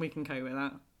 We can cope with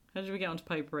that. How did we get onto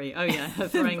potpourri? Oh, yeah,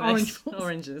 throwing those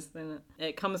oranges.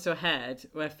 It comes to a head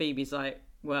where Phoebe's like,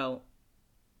 well,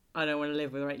 I don't want to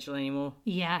live with Rachel anymore.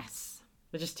 Yes.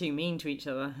 They're just too mean to each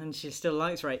other, and she still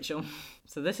likes Rachel.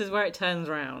 So this is where it turns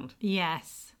round.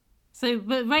 Yes. So,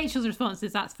 but Rachel's response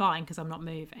is, that's fine, because I'm not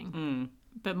moving.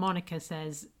 But Monica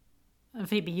says,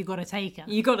 Phoebe, you got to take her.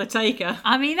 You got to take her.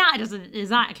 I mean, that doesn't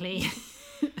exactly...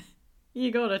 You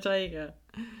gotta take her.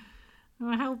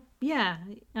 Well, how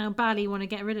badly you want to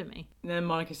get rid of me? And then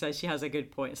Monica says she has a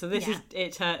good point. So this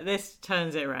this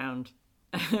turns it around.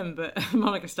 But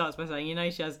Monica starts by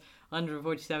saying, she has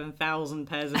 147,000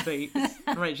 pairs of boots.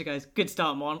 And Rachel goes, good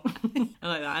start, Mon. I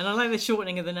like that. And I like the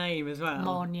shortening of the name as well.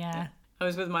 Mon, yeah. I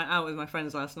was out with my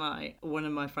friends last night. One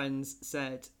of my friends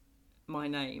said my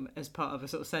name as part of a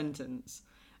sort of sentence.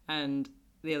 And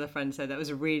the other friend said that was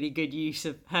a really good use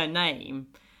of her name.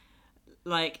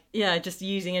 Like, yeah, just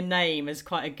using a name as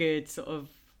quite a good sort of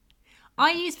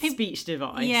speech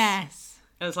device. Yes.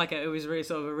 It was like it was really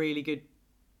sort of a really good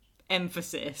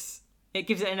emphasis. It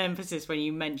gives it an emphasis when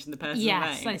you mention the person's name.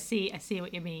 Yes, I see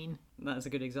what you mean. That's a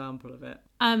good example of it.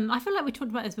 I feel like we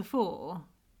talked about this before.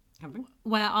 Have we?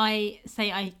 Where I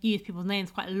say I use people's names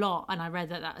quite a lot, and I read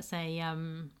that that's a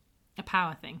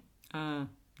power thing.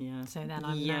 Yeah. So then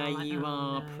I'm yeah, now like, you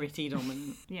are no. pretty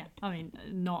dominant. Yeah, I mean,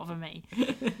 not for me.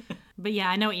 But yeah,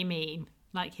 I know what you mean.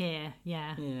 Like here,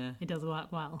 yeah, it does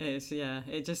work well.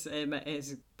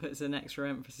 It puts an extra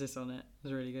emphasis on it.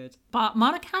 It's really good. But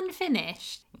Monica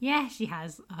finished. Yeah, she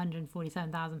has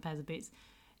 147,000 pairs of boots.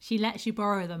 She lets you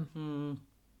borrow them.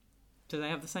 Do they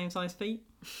have the same size feet?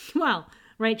 Well,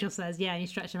 Rachel says, yeah, you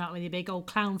stretch them out with your big old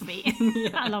clown feet.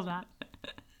 I love that.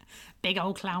 Big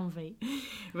old clown feet.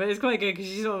 But it's quite good because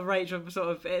she's sort of Rachel, sort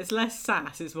of, it's less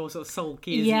sass, it's more sort of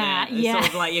sulky, isn't it? It's sort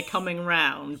of like you're coming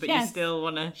round, but you still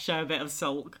want to show a bit of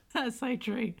sulk. That's so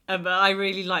true. But I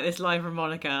really like this line from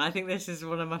Monica. I think this is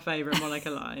one of my favourite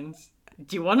Monica lines.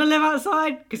 Do you want to live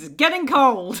outside? Because it's getting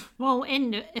cold. Well,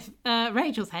 if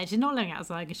Rachel's head, she's not living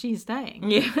outside because she's staying.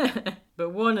 Yeah.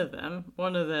 But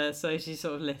so she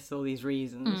sort of lists all these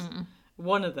reasons.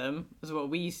 One of them was what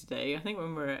we used to do, I think,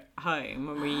 when we were at home,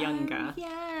 when we were younger.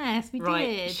 Yes, we did.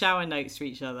 Write shower notes to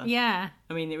each other. Yeah.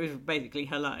 I mean, it was basically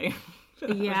hello.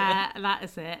 Yeah, that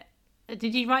is it.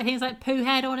 Did you write things like poo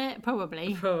head on it?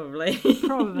 Probably.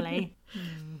 Probably.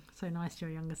 So nice to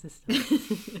your younger sister.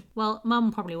 Well,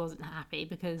 Mum probably wasn't happy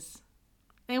because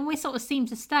then we sort of seem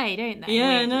to stay, don't they?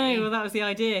 Yeah, weirdly? no, well, that was the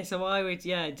idea. So I would,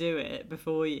 do it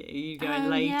before you go in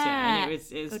later, and it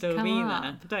would still be there.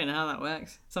 I don't know how that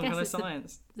works. Some kind of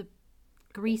science. The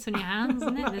grease on your hands,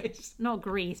 isn't it? Right. Not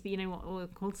grease, but you know what we're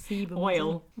called? Sebum.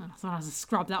 Oil. So I have to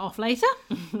scrub that off later.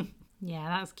 Yeah,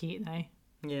 that's cute though.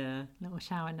 Yeah. Little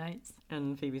shower notes.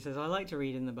 And Phoebe says, I like to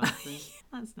read in the bathroom.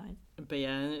 That's nice. But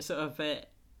yeah, and it sort of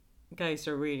goes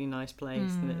to a really nice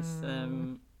place, and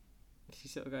it's she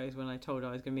sort of goes, when I told her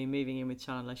I was going to be moving in with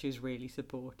Chandler, she was really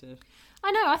supportive.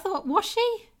 I know, I thought, was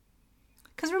she?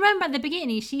 Because remember at the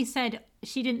beginning she said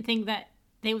she didn't think that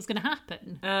it was going to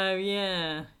happen. Oh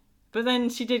yeah, but then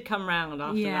she did come round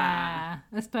after that. Yeah,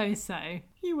 I suppose so.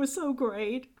 You were so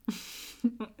great.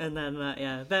 And then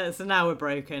so now we're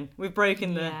broken. We've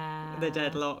broken the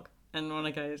deadlock. And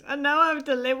Monica goes, and now I have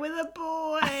to live with a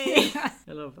boy. I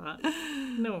love that.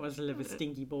 No one wants to live with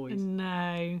stinky boys. No.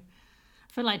 I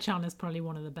feel like Chandler's probably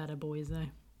one of the better boys, though,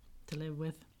 to live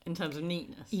with. In terms of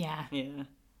neatness? Yeah. Yeah.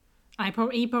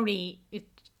 He probably,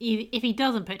 if he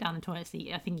doesn't put down the toilet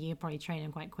seat, I think you could probably train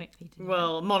him quite quickly.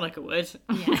 Well, Monica would.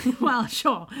 Yeah, well,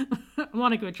 sure.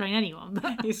 Monica would train anyone.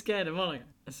 But... He's scared of Monica.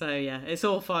 So, yeah, it's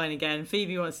all fine again.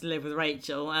 Phoebe wants to live with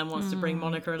Rachel and wants to bring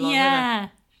Monica along with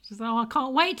her. She's like, I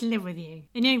can't wait to live with you.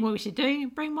 And you know what we should do?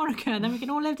 Bring Monica and then we can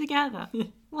all live together.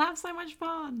 We'll have so much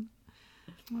fun.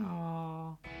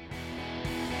 Aww.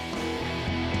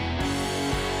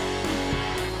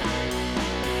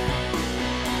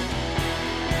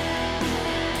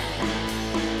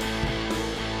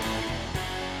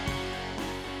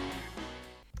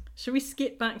 Should we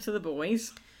skip back to the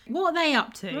boys? What are they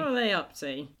up to? What are they up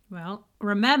to? Well,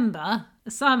 remember,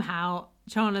 somehow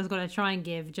Chandler's got to try and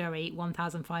give Joey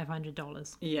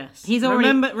 $1,500. Yes. He's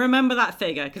already... Remember that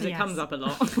figure, because it comes up a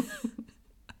lot.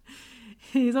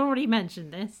 He's already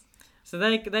mentioned this. So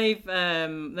they've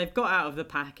got out of the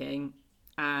packing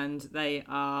and they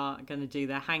are going to do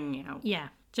their hanging out. Yeah.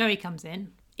 Joey comes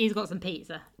in. He's got some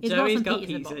pizza. Joey's got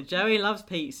pizza. Joey loves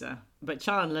pizza. But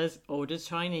Chandler's orders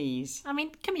Chinese. I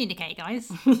mean, communicate,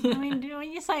 guys. I mean,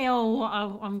 when you say,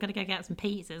 I'm going to go get some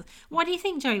pizzas, what do you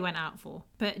think Joey went out for?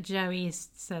 But Joey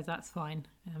says that's fine.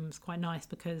 It's quite nice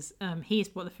because he's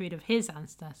brought the food of his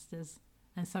ancestors,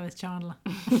 and so is Chandler.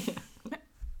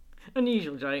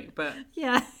 Unusual joke, but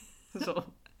yeah, it's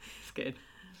good.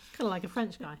 Kind of like a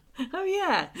French guy. Oh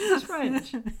yeah, he's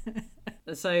French.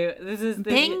 So this is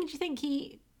Bing. Do you think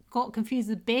he got confused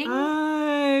with Bing?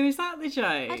 Oh, is that the joke?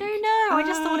 I don't know. I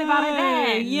just thought about it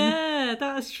then. Yeah,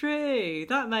 that's true.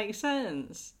 That makes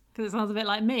sense. Because it sounds a bit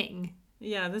like Ming.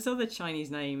 Yeah, there's other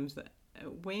Chinese names that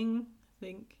Wing, I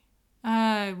think.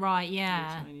 Oh right,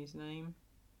 yeah. Chinese name.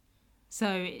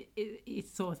 So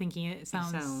it's sort of thinking it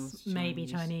sounds maybe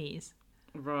Chinese.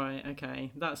 Right.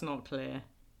 Okay, that's not clear.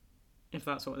 If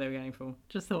that's what they were going for.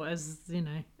 Just thought it was,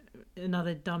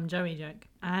 another dumb Joey joke.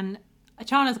 And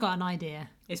Chandler's got an idea.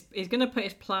 He's going to put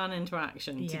his plan into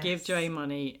action to give Joey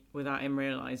money without him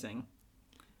realising.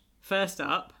 First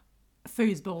up...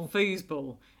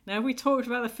 Foosball. Now, have we talked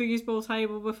about the foosball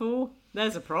table before?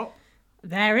 There's a prop.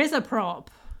 There is a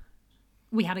prop.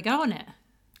 We had a go on it.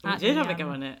 We did have a go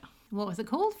on it. What was it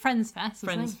called? Friends Fest.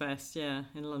 Friends Fest, yeah,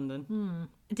 in London.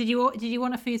 Did you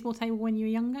want a foosball table when you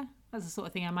were younger? That's the sort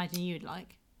of thing I imagine you'd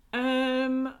like.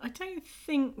 I don't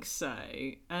think so.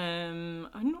 I'm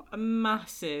not a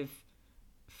massive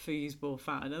foosball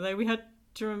fan, although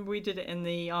do you remember we did it in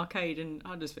the arcade in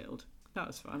Huddersfield? That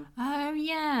was fun. Oh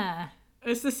yeah.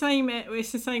 It's the same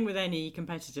with any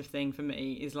competitive thing for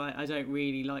me. Is like I don't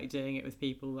really like doing it with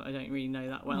people that I don't really know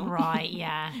that well. Right,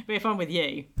 yeah. But if I'm with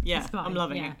you, yeah, fine, I'm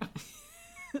loving yeah. it.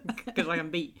 Because I can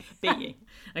beat you.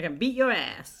 I can beat your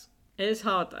ass. It's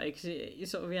hard though, because you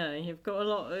sort of, you've got a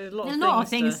lot of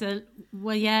things.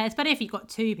 Well, yeah, it's better if you've got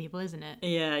two people, isn't it?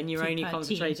 Yeah, and you're only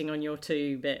concentrating on your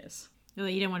two bits. Well,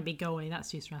 you don't want to be goalie,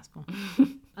 that's too stressful.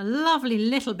 A lovely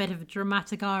little bit of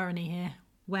dramatic irony here,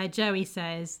 where Joey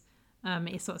says,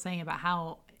 he's sort of saying about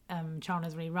how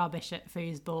Chandler's really rubbish at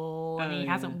foosball, and he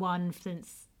hasn't won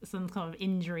since some kind of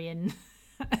injury in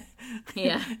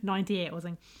 98 or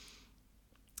something.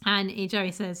 And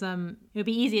Joey says, it would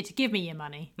be easier to give me your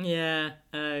money. Yeah.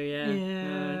 Oh, yeah.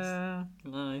 Yeah.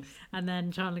 Nice. And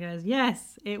then Chandler goes,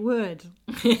 yes, it would.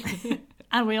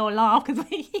 And we all laugh because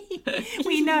we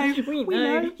know. We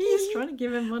know. He's trying to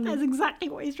give him money. That's exactly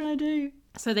what he's trying to do.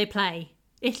 So they play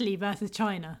Italy versus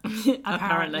China.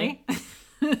 Apparently.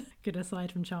 Good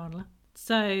aside from Chandler.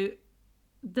 So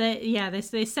they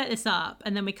set this up,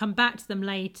 and then we come back to them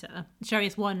later.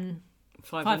 Joey's won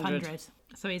 500.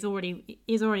 So he's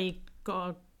already got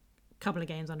a couple of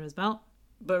games under his belt.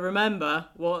 But remember,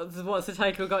 what's the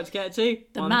total got to get to?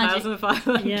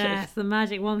 1,500. Yes, the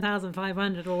magic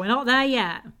 1,500. Well, we're not there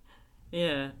yet.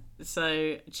 Yeah.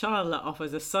 So Chandler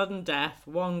offers a sudden death,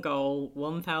 1 goal,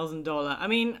 $1,000. I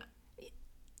mean,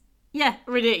 yeah,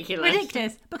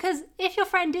 ridiculous. Because if your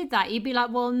friend did that, you'd be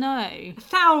like, well, no.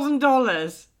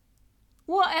 $1,000.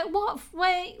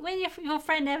 When your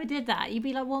friend ever did that, you'd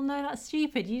be like, well, no, that's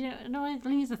stupid. You don't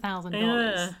lose $1,000.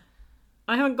 Yeah.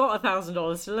 I haven't got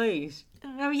 $1,000 to lose.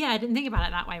 Oh yeah, I didn't think about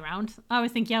it that way round. I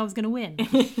was thinking I was going to win.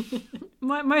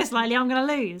 Most likely, I'm going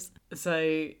to lose.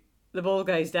 So the ball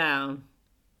goes down.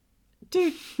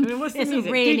 Dude, I mean, what's the it's music?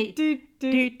 A really do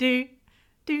do do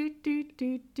do do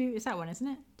do do. It's that one, isn't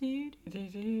it? Do do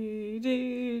do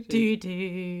do do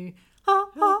do. Ha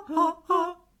ha ha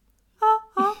ha.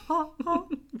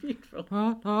 Beautiful.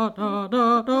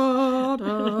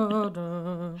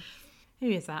 Who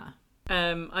is that?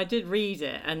 I did read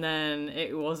it, and then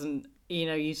it wasn't.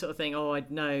 You sort of think, oh,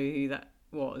 I'd know who that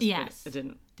was. Yes, but I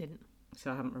didn't. So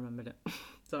I haven't remembered it.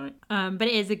 Sorry. But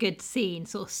it is a good scene,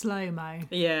 sort of slow mo.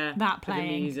 Yeah. That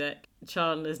playing. The music.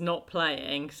 Chandler's not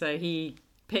playing, so he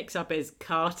picks up his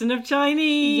carton of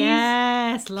Chinese.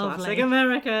 Yes, lovely. Classic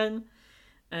American.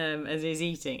 As he's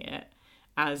eating it.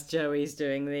 As Joey's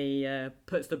doing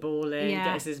puts the ball in,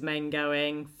 gets his men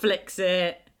going, flicks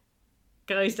it,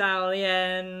 goes down at the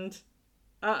end.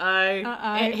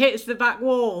 Uh-oh. It hits the back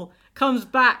wall, comes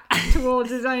back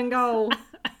towards his own goal.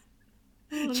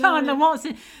 Chandler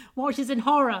watches in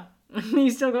horror.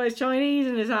 He's still got his Chinese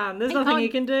in his hand. There's nothing he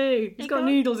can do. He's got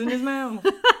noodles in his mouth.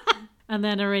 And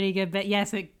then a really good bit.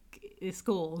 Yes, it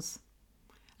scores.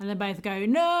 And then both go,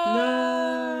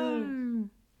 no!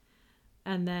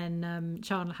 And then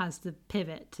Chandler has to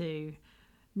pivot to,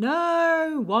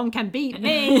 no, one can beat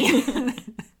me.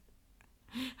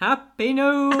 Happy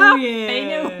New Year. Happy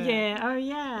New Year. Oh,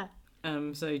 yeah.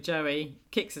 So Joey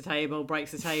kicks the table,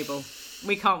 breaks the table.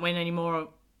 We can't win any more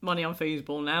money on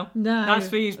foosball now. No. That's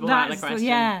foosball out of the question.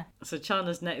 Yeah. So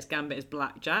Chandler's next gambit is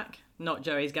blackjack, not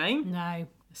Joey's game. No.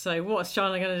 So what's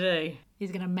Chandler going to do?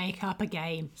 He's going to make up a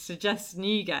game. Suggests a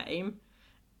new game.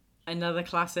 Another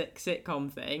classic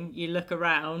sitcom thing. You look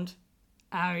around.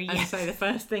 Oh, yeah. And say the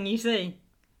first thing you see.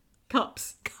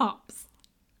 Cups. Cups.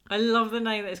 I love the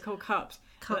name that it's called Cups.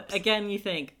 Cups. Again, you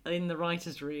think, in the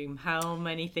writer's room, how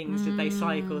many things did they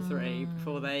cycle through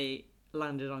before they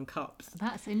landed on Cups?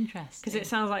 That's interesting. Because it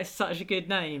sounds like such a good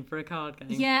name for a card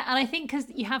game. Yeah, and I think because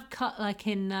you have like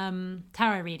in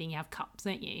tarot reading, you have cups,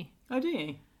 don't you? Oh, do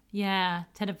you? Yeah,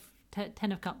 10 of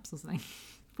cups or something.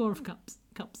 4 of cups.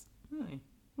 Cups. Oh.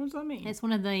 What does that mean? It's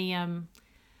one of the, I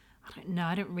don't know,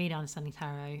 I don't really understand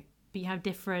tarot, but you have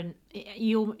different,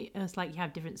 it's like you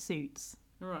have different suits.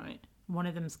 Right. One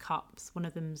of them's cups, one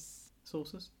of them's...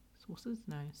 Saucers?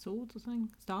 No, swords or something?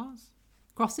 Stars?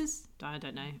 Crosses? I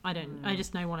don't know. I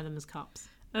just know one of them is cups.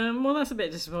 Well, that's a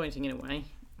bit disappointing in a way.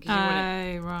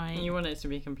 Right. You want it to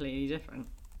be completely different.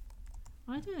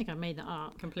 I don't think I made that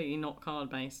up. Completely not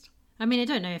card-based. I mean, I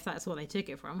don't know if that's what they took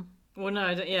it from. Well, no,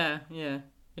 yeah.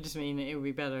 I just mean it would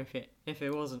be better if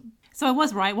it wasn't. So I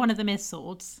was right. One of them is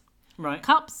swords. Right.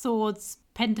 Cups, swords,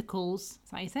 pentacles.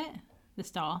 Is that how you say it? The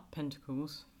star.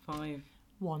 Pentacles. 5.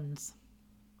 Wands.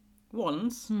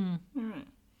 Wands? Alright.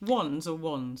 Wands or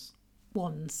wands?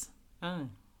 Wands. Oh.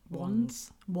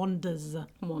 Wands. Wanders.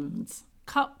 Wands.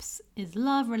 Cups is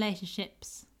love,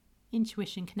 relationships,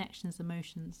 intuition, connections,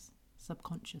 emotions,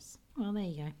 subconscious. Well, there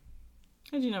you go.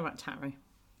 How do you know about tarot?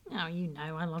 Oh, you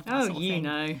know, I love that sort of thing. Oh, you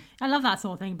know. I love that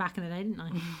sort of thing back in the day, didn't I?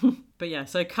 But yeah,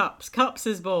 so Cups. Cups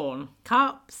is born.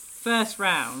 Cups. First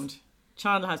round.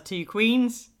 Chandler has 2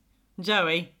 queens.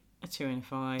 Joey, a 2 and a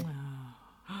 5.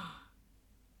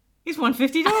 He's won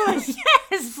 $50.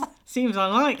 Yes! Seems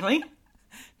unlikely.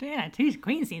 Yeah, 2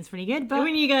 queens seems pretty good, but...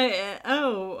 When you go,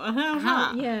 how's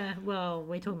that? Yeah, well,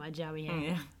 we're talking about Joey here.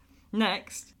 Yeah.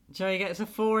 Next, Joey gets a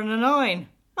 4 and a 9.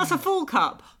 That's a full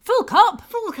cup. Full cup?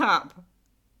 Full cup.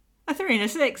 A 3 and a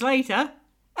 6 later.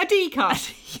 A D cup.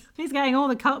 He's getting all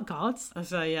the cup cards.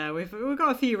 So yeah, we've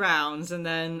got a few rounds, and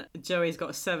then Joey's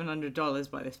got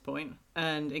 $700 by this point.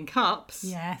 And in cups,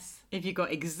 yes, if you've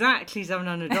got exactly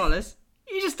 $700,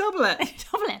 you just double it.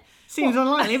 Double it. Seems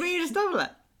unlikely, but you just double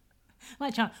it.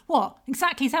 Like, what?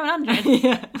 Exactly 700?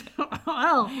 Yeah.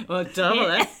 Well,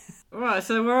 double it. Right,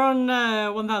 so we're on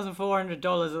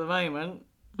 $1,400 at the moment.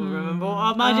 Remember what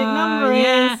our magic number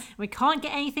is. We can't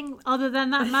get anything other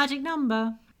than that magic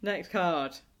number. Next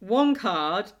card. One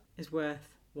card is worth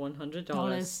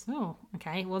 $100. Oh,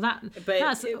 okay. Well,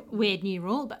 that's a weird new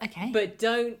rule, but okay. But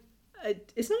don't...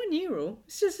 it's not a new rule.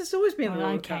 It's always been the rule.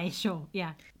 Okay, sure.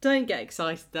 Yeah. Don't get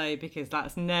excited, though, because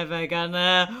that's never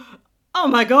gonna... Oh,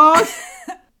 my God!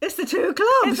 It's the 2 of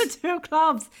clubs! It's the 2 of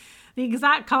clubs. The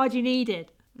exact card you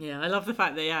needed. Yeah, I love the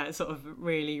fact that, it's sort of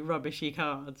really rubbishy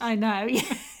cards. I know, yeah,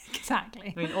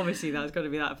 exactly. I mean, obviously that's got to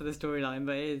be that for the storyline,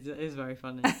 but it is very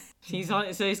funny. He's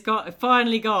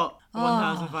finally got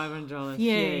 $1,500.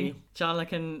 Yay. Chandler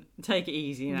can take it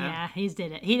easy now. Yeah, he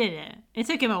did it. It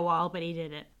took him a while, but he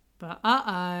did it. But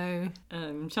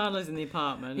Chandler's in the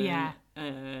apartment. Yeah.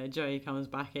 And Joey comes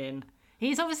back in.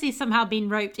 He's obviously somehow been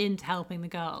roped into helping the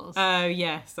girls. Oh,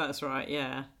 yes, that's right,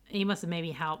 yeah. He must have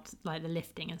maybe helped, like, the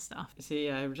lifting and stuff. So,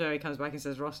 yeah, Joey comes back and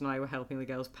says Ross and I were helping the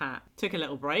girls pat. Took a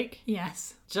little break.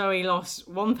 Yes. Joey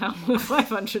lost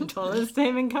 $1,500 to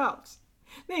him in cups.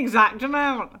 The exact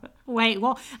amount. Wait,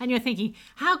 what? And you're thinking,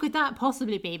 how could that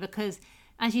possibly be? Because,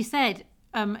 as you said,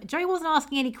 Joey wasn't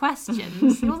asking any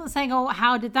questions. He wasn't saying,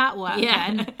 how did that work?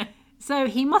 Yeah. Then? So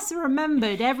he must have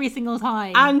remembered every single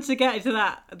time. And to get to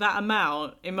that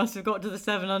amount, it must have got to the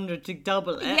 700 to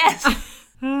double it. Yes.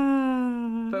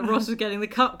 But Ross was getting the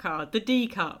cup card, the D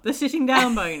cup, the sitting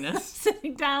down bonus.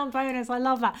 Sitting down bonus, I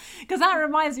love that. Because that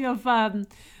reminds me of,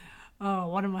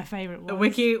 one of my favourite ones. The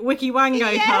Wiki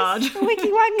Wango card. The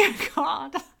Wiki Wango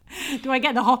card. Do I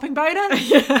get the hopping bonus?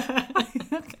 Yeah.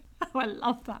 Oh, I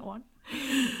love that one.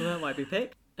 Well, that might be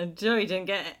picked. And Joey didn't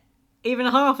get even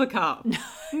half a cup.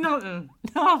 Nothing.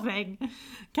 Nothing.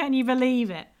 Can you believe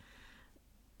it?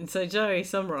 And so Joey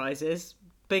summarises,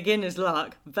 beginner's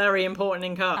luck, very important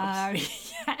in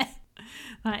cups. Yeah.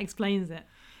 That explains it.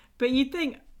 But you'd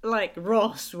think, like,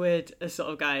 Ross would sort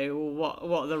of go, well,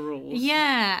 what are the rules?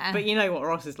 Yeah. But you know what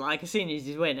Ross is like. As soon as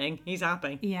he's winning, he's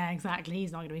happy. Yeah, exactly.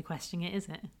 He's not going to be questioning it, is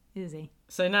it? Is he?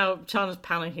 So now Chandler's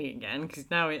panicking again, because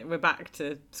now we're back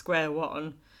to square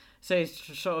one. So he's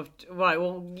sort of, right,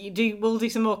 well, we'll do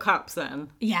some more cups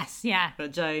then. Yes, yeah.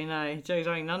 But Joey, no. Joey's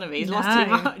running none of it. He's lost too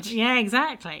much. Yeah,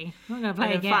 exactly. I'm not going to play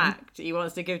and again. In fact, he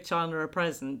wants to give Chandler a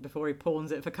present before he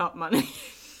pawns it for cup money.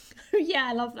 Yeah,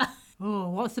 I love that. Oh,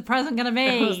 what's the present going to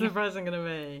be? What's the present going to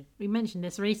be? We mentioned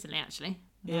this recently, actually.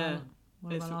 Yeah.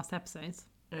 One of our last episodes.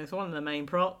 It's one of the main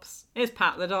props. It's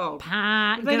Pat the dog.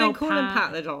 Pat. They don't call him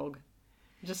Pat the dog.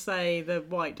 Just say the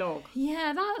white dog.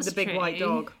 Yeah, that's the big true. white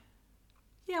dog.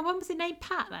 Yeah, when was it named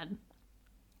Pat then?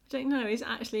 I don't know. Is it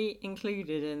actually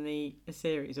included in the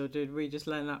series, or did we just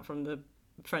learn that from the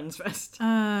Friends Fest?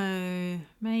 Oh,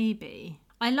 maybe.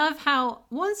 I love how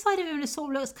one side of him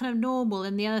sort of looks kind of normal,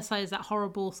 and the other side is that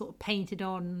horrible sort of painted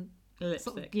on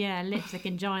lipstick. Sort of, lipstick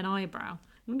and giant eyebrow. I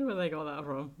wonder where they got that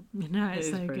from. No,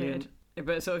 it's so brilliant. Good.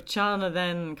 But sort of Chandler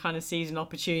then kind of sees an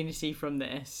opportunity from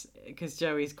this, because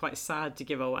Joey's quite sad to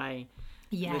give away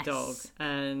the dog.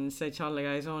 And so Chandler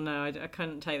goes, oh no, I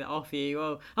couldn't take that off you.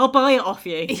 Well, I'll buy it off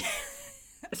you.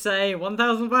 Say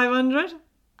 $1,500.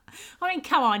 I mean,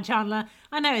 come on, Chandler.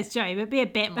 I know it's Joey, but be a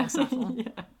bit more subtle.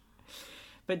 Yeah.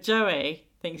 But Joey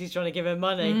thinks he's trying to give her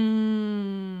money.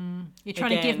 You're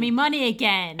trying to give me money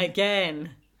again.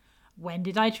 Again. When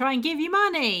did I try and give you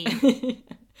money?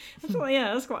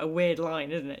 That's quite a weird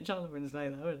line, isn't it? Chandler wouldn't say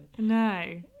that, would he?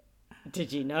 No.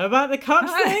 Did you know about the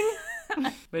cups thing?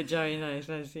 But Joey knows,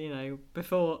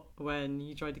 before when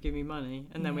you tried to give me money,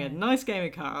 and then we had a nice game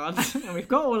of cards, and we've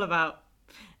got all about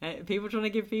People trying to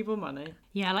give people money.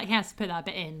 Yeah, like he has to put that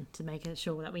bit in to make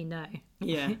sure that we know.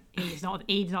 Yeah. He's not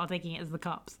thinking it as the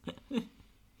cups.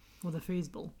 Or the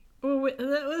foosball. Well,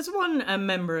 there's one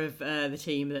member of the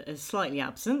team that is slightly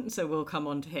absent, so we'll come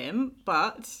on to him.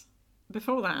 But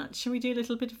before that, shall we do a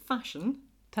little bit of fashion?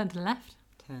 Turn to the left.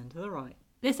 Turn to the right.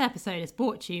 This episode is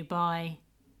brought to you by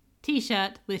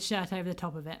T-shirt with shirt over the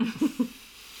top of it.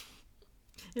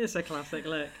 It's a classic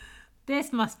look.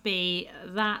 This must be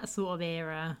that sort of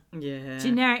era. Yeah.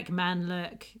 Generic man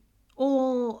look.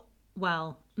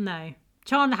 No.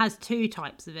 Chandler has 2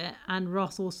 types of it, and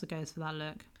Ross also goes for that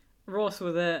look. Ross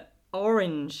with an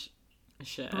orange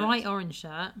shirt. Bright orange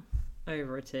shirt.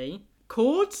 Over a tee.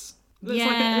 Cords? Looks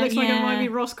like it might be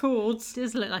Ross cords.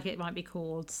 Does look like it might be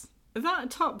cords.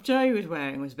 That top Joe was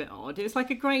wearing was a bit odd. It was like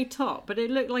a grey top, but it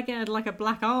looked like it had like a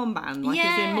black armband, like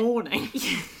it's in mourning.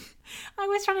 I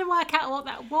was trying to work out what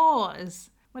that was.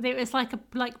 Whether it was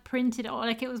like printed or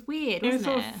like it was weird, wasn't it?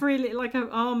 It was sort of frilly, like an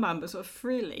armband, but sort of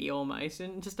frilly almost,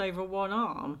 and just over one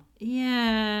arm.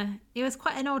 Yeah, it was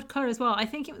quite an odd colour as well. I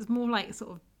think it was more like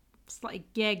sort of slightly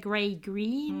grey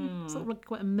green, sort of like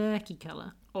quite a murky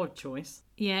colour. Odd choice.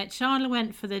 Yeah, Chandler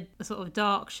went for the sort of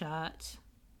dark shirt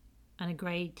and a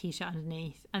grey t-shirt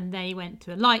underneath, and they went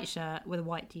to a light shirt with a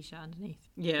white t-shirt underneath.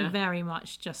 Yeah, very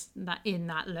much just that in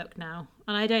that look now,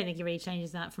 and I don't think he really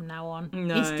changes that from now on.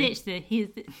 No, he's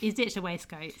ditched the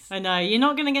waistcoats. I know you're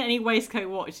not going to get any waistcoat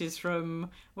watches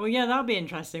from. Well, yeah, that'll be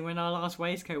interesting when our last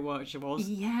waistcoat watch was.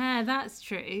 Yeah, that's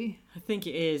true. I think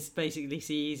it is basically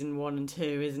season 1 and 2,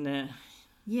 isn't it?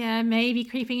 Yeah, maybe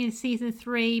creeping in season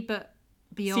 3, but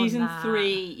beyond season that.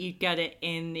 3, you get it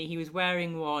in he was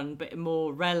wearing one, but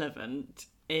more relevant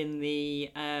in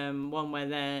the one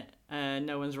where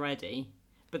no one's ready.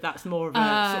 But that's more of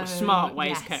a sort of smart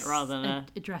waistcoat rather than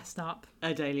a dressed up,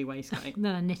 a daily waistcoat.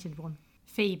 Than a knitted one.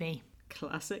 Phoebe.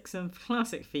 Classic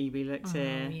Phoebe looks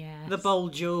here. Yes. The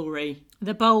bold jewellery.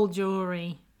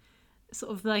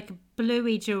 Sort of like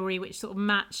bluey jewellery, which sort of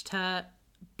matched her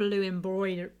blue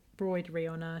embroidery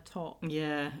on her top.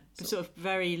 Yeah. Sort of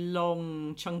very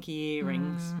long, chunky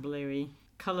earrings, bluey.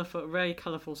 Very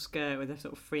colourful skirt with a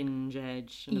sort of fringe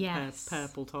edge and a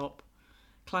purple top.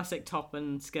 Classic top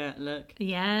and skirt look.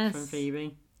 Yes. From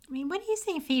Phoebe. I mean, when are you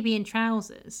seeing Phoebe in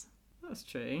trousers? That's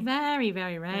true. Very,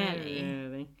 very rarely. Very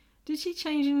rarely. Did she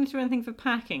change into anything for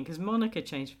packing? Because Monica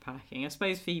changed for packing. I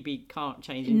suppose Phoebe can't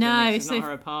change into anything. It's not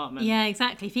her apartment. Yeah,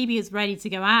 exactly. Phoebe was ready to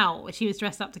go out. She was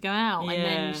dressed up to go out, and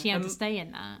then she had to stay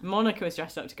in that. Monica was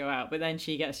dressed up to go out, but then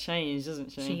she gets changed,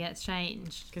 doesn't she? She gets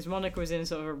changed. Because Monica was in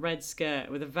sort of a red skirt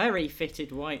with a very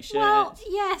fitted white shirt. Well,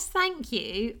 yes, thank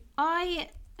you. I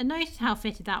noticed how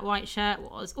fitted that white shirt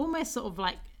was. Almost sort of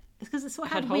like... Because it sort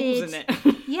of had holes in it.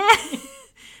 Yeah.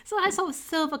 So it had sort of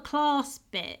silver clasp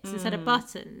bits instead of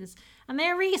buttons. And they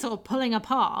were really sort of pulling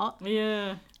apart.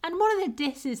 Yeah. And one of the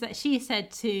disses that she said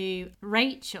to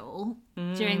Rachel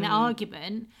during the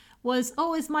argument was,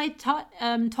 "Oh, is my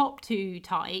top too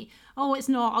tight? Oh, it's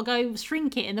not. I'll go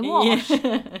shrink it in the wash."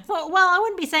 Yeah. I thought, well, I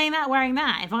wouldn't be saying that wearing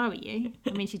that if I were you.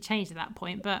 I mean, she changed at that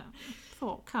point, but I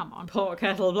thought, come on. Pot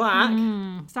kettle black.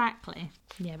 Exactly.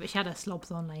 Yeah, but she had her slobs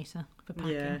on later for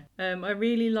packing. Yeah. I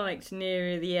really liked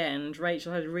near the end,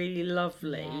 Rachel had a really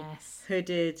lovely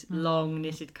hooded, long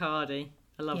knitted cardie.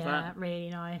 I love that. Yeah, really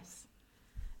nice.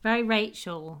 Very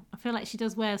Rachel. I feel like she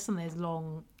does wear some of those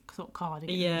long sort of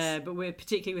cardigans. Yeah, but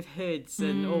particularly with hoods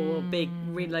and or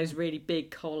those really big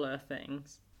collar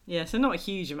things. Yeah, so not a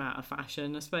huge amount of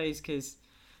fashion, I suppose, because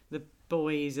the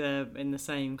boys are in the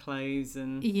same clothes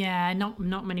and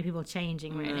not many people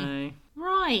changing really. No.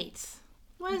 Right.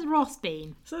 Where's Ross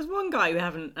been? So there's one guy we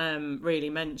haven't really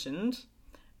mentioned.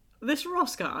 This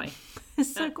Ross guy.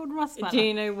 This so-called Ross fella. Do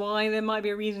you know why there might be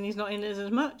a reason he's not in it as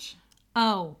much?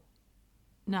 Oh.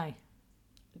 No.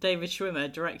 David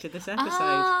Schwimmer directed this episode.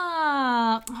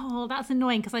 Oh, that's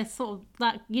annoying because I sort of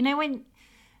that. You know when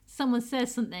someone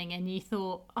says something and you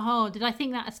thought, oh, did I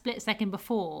think that a split second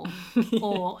before,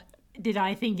 or did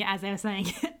I think it as they were saying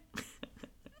it?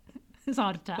 It's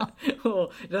hard to tell. Or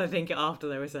did I think it after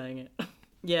they were saying it?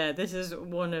 Yeah, this is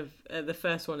one of the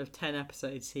first one of 10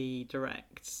 episodes he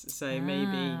directs. So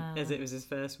maybe, as it was his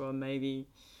first one, maybe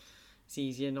it's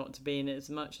easier not to be in it as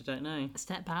much. I don't know.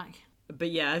 Step back. But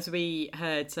yeah, as we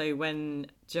heard, so when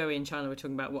Joey and Chandler were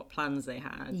talking about what plans they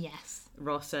had, yes,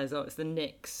 Ross says, "Oh, it's the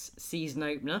Knicks season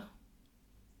opener."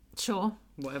 Sure.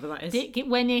 Whatever that is.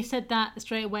 When he said that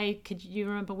straight away, could you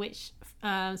remember which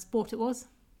sport it was?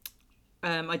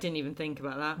 I didn't even think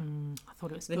about that. I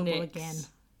thought it was football Knicks. again.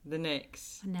 The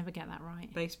Knicks. I never get that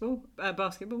right. Baseball?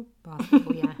 Basketball?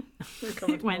 Basketball, yeah.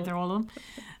 Went through all of them.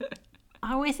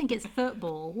 I always think it's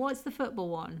football. What's the football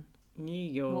one? New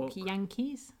York. Milwaukee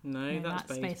Yankees. No,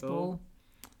 that's baseball.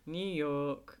 New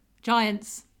York.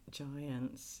 Giants.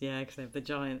 Yeah, because they have the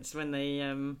Giants when they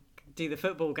do the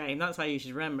football game. That's how you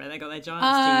should remember it. They got their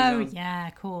Giants teams on. Yeah,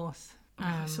 of course.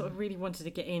 I sort of really wanted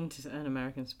to get into an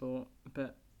American sport,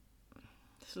 but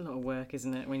it's a lot of work,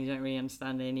 isn't it, when you don't really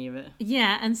understand any of it?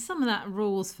 Yeah, and some of that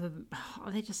rules for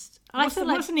they just. What's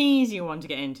an easier one to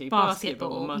get into?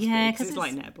 Basketball must be, because it's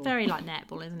like netball. Very like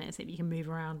netball, isn't it? So you can move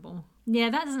around ball. Yeah,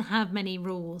 that doesn't have many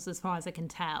rules as far as I can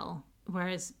tell.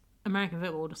 Whereas American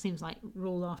football just seems like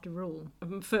rule after rule.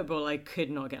 Football I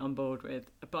could not get on board with,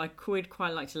 but I would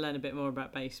quite like to learn a bit more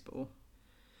about baseball.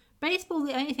 Baseball,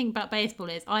 the only thing about baseball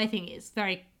is I think it's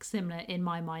very similar in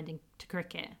my mind to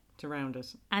cricket. To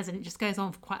rounders. As in it just goes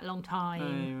on for quite a long time.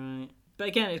 Oh, right. But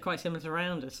again, it's quite similar to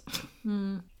rounders.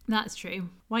 That's true.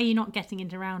 Why are you not getting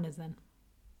into rounders then?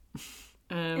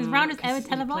 Is rounders ever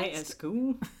televised? Play it at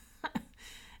school.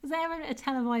 Is there ever a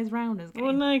televised rounders game?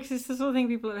 Well, no, because it's the sort of thing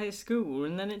people play at school,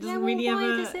 and then it doesn't really why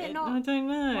ever. Does it not, I don't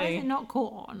know. Why is it not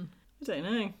caught on? I don't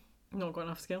know. Not got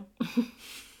enough skill.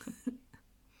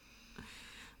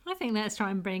 I think let's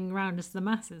try and bring rounders to the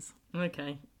masses.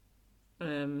 Okay. Try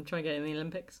and get it in the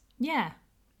Olympics. Yeah.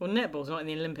 Well, netball's not in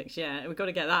the Olympics yet. We've got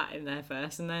to get that in there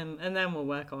first, and then we'll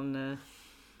work on.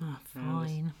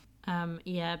 Fine.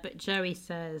 Yeah, but Joey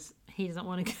says he doesn't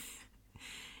want to go.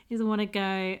 He doesn't want to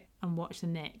go and watch the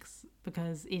Knicks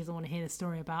because he doesn't want to hear the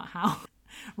story about how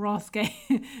Ross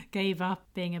gave up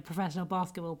being a professional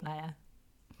basketball player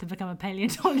to become a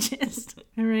paleontologist.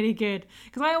 Really good.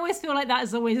 Because I always feel like that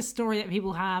is always a story that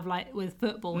people have, like with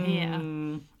football here.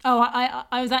 Oh,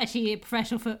 I was actually a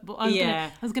professional football. I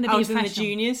was going to be a professional. In the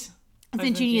juniors. I was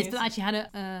in juniors, but actually had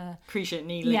a cruciate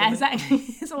knee ligament. Yeah, exactly.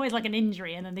 It's always like an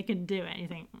injury, and then they couldn't do it. And you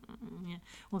think, yeah.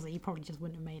 Also, you probably just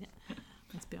wouldn't have made it.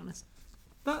 Let's be honest.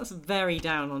 That's very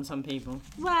down on some people.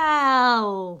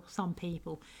 Well, some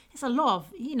people. It's a lot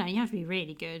of, you have to be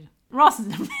really good. Ross is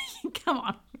amazing. Come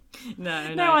on.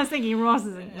 No one's thinking Ross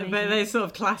is amazing. But they're sort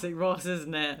of classic Ross,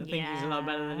 isn't it? I think he's a lot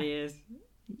better than he is.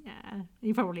 Yeah.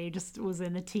 He probably just was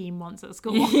in a team once at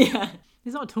school. Yeah.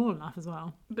 He's not tall enough as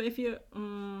well. But if you're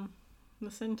the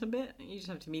centre bit, you just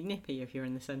have to be nippy if you're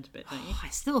in the centre bit, don't you? I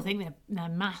still think they're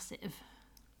massive.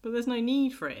 But there's no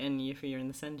need for it if you're in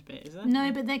the centre bit, is there?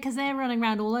 No, but because they're running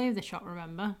around all over the shop,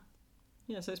 remember?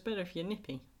 Yeah, so it's better if you're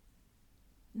nippy.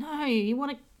 No, you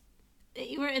want to...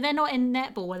 They're not in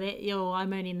netball where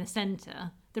I'm only in the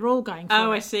centre. They're all going for it.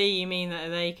 Oh, I see. You mean that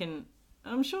they can...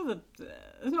 I'm sure that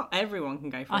not everyone can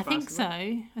go for I think so.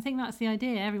 I think that's the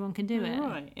idea. Everyone can do it.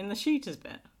 Right. In the shooters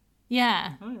bit?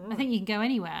 Yeah. Oh, right. I think you can go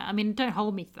anywhere. I mean, don't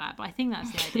hold me to that, but I think that's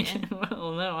the idea.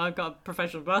 Well, no, I've got a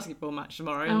professional basketball match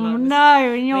tomorrow. Oh,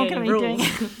 no, and you're going to be doing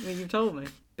it. You've told me.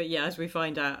 But yeah, as we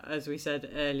find out, as we said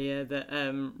earlier, that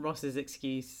Ross's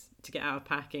excuse to get out of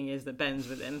packing is that Ben's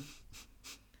with him.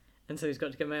 And so he's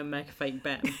got to go and make a fake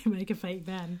Ben. Make a fake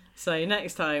Ben. So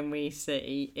next time we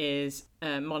see is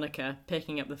Monica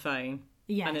picking up the phone.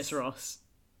 Yes. And it's Ross.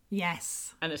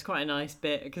 Yes. And it's quite a nice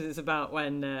bit because it's about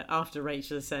when, after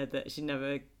Rachel said that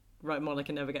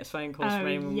Monica never gets phone calls from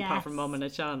anyone apart from Mom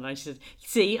and Chandler. And she said,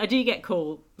 see, I do get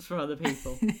calls from other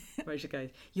people. Rachel goes,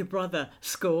 your brother,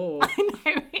 score. I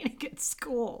know, really good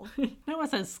score. No one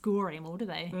says score anymore, do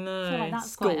they? No, I feel like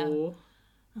that's score.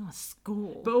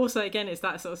 Score. But also, again, it's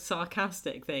that sort of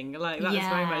sarcastic thing. Like, that's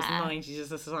very much the line. She's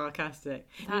just a sarcastic.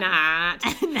 Nat,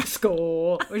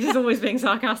 score. Which is always being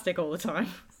sarcastic all the time.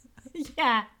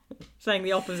 Yeah. Saying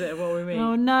the opposite of what we mean.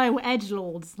 Oh no, we're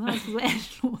edgelords. That's what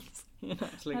edgelords. You're an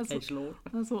absolute edgelord.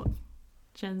 That's what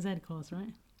Gen Z calls,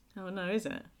 right? Oh no, is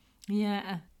it?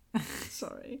 Yeah.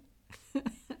 Sorry. I'm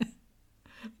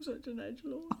such an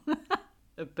edgelord.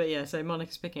 But yeah, so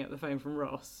Monica's picking up the phone from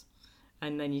Ross.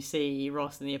 And then you see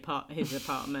Ross in his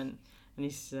apartment. And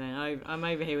he's saying, I'm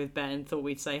over here with Ben, thought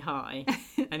we'd say hi.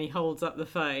 And he holds up the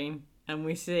phone. And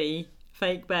we see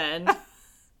fake Ben,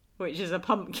 which is a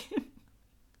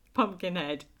pumpkin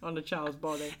head on a child's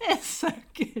body. It's so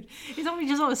good. He's obviously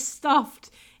just sort of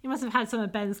stuffed. He must have had some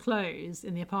of Ben's clothes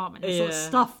in the apartment and sort of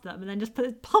stuffed them and then just put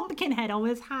his pumpkin head on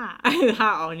with his hat. The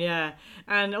hat on, yeah.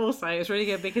 And also it's really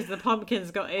good because the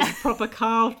pumpkin's got his proper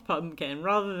carved pumpkin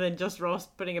rather than just Ross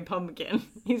putting a pumpkin.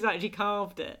 He's actually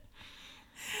carved it.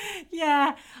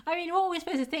 Yeah, I mean, what were we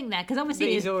supposed to think there? Because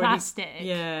obviously it's plastic.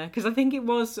 Yeah, because I think it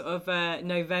was sort of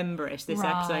November-ish this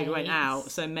episode went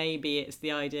out, so maybe it's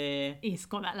the idea he's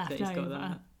got that left over. Got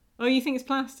that. Oh, you think it's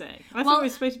plastic? I thought it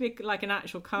was supposed to be like an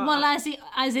actual car. Well,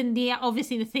 as in the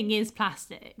obviously the thing is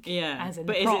plastic. Yeah, as in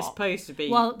but the is prop. it supposed to be?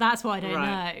 Well, that's what I don't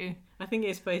know. I think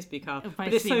it's supposed to be carved,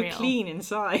 but it's so clean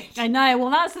inside. I know. Well,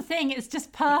 that's the thing. It's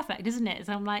just perfect, isn't it?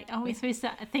 So I'm like, are we supposed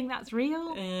to think that's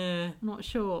real? Yeah. I'm not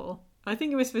sure. I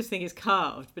think we're supposed to think it's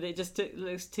carved, but it just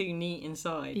looks too neat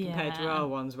inside compared to our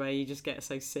ones where you just get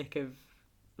so sick of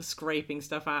scraping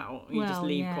stuff out. You just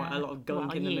leave quite a lot of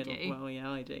gunk in the middle. Do. Well,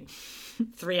 yeah, I do.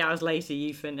 3 hours later,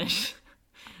 you finish.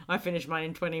 I finished mine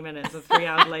in 20 minutes, and 3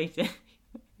 hours later,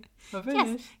 I finished.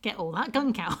 Yes, get all that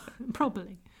gunk out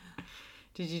properly.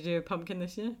 Did you do a pumpkin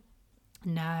this year?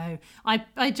 No,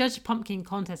 I judged a pumpkin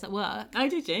contest at work. Oh,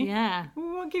 did you? Yeah.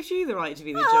 Well, what gives you the right to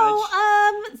be the judge?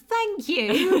 Oh, thank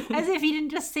you. As if you didn't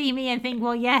just see me and think,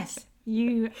 well, yes,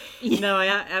 you. No,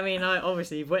 I mean, I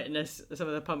obviously witnessed some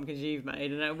of the pumpkins you've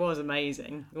made, and it was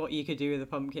amazing. What you could do with a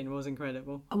pumpkin was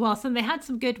incredible. Well, they had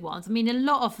some good ones. I mean, a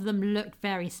lot of them looked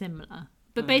very similar.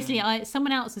 But basically,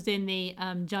 someone else was doing the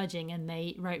judging, and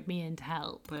they wrote me in to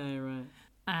help. Oh, right.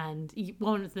 And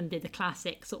one of them did the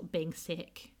classic sort of being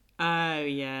sick. Oh,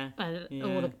 yeah.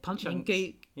 All the pumpkin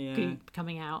goop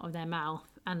coming out of their mouth,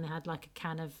 and they had like a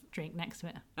can of drink next to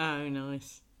it. Oh,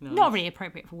 nice. Not really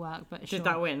appropriate for work, but sure. Did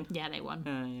that win? Yeah, they won.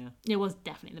 Oh, yeah. It was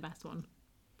definitely the best one.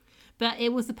 But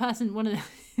it was the person, one of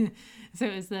the... so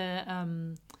it was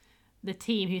the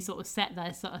team who sort of set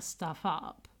their sort of stuff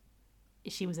up.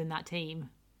 She was in that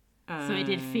team. So it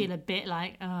did feel a bit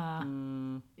like,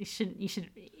 you should.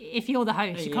 If you're the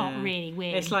host, you can't really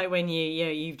win. It's like when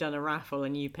you've done a raffle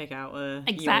and you pick out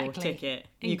your ticket.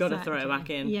 You got to throw it back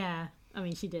in. Yeah, I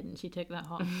mean she didn't. She took that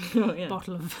hot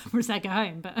bottle of Prosecco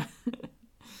home. But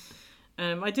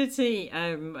I did see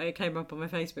it came up on my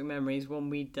Facebook memories one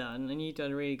we'd done, and you'd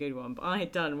done a really good one. But I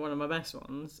had done one of my best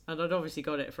ones, and I'd obviously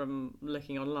got it from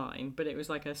looking online. But it was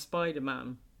like a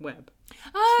Spider-Man web.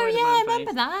 Oh Spider-Man I face.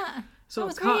 remember that. Sort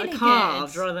of really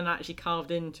carved rather than actually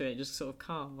carved into it, just sort of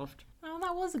carved. Oh,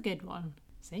 that was a good one.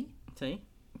 See?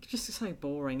 It's just so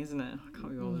boring, isn't it? I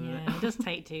can't be bothered with it. Yeah, it does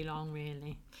take too long,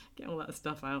 really. Get all that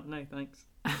stuff out. No, thanks.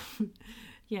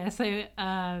 Yeah, so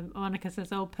Monica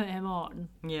says, I'll put him on.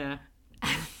 Yeah.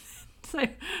 So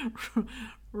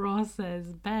Ross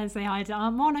says, Ben, say hi to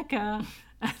Aunt Monica.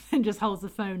 And then just holds the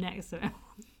phone next to him.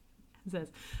 And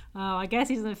says, oh, I guess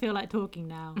he doesn't feel like talking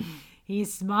now.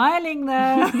 He's smiling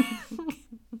though.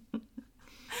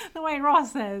 The way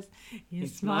Ross says,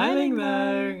 he's smiling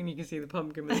though. And you can see the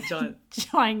pumpkin with a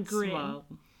giant grin. Smile.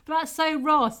 But that's so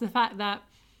Ross, the fact that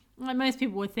like most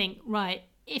people would think, right,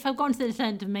 if I've gone to the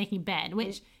extent of making Ben,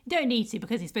 which you don't need to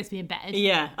because he's supposed to be in bed.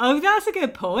 Yeah. Oh, that's a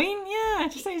good point. Yeah,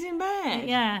 just say he's in bed.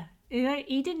 Yeah.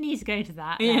 He didn't need to go to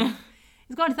that. Yeah.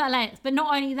 He's gone to that length. But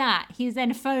not only that, he's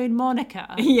then phoned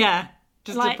Monica. Yeah.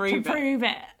 Just like, to prove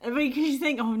it. But because you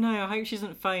think, oh no, I hope she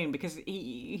doesn't phone because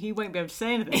he won't be able to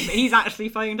say anything. But he's actually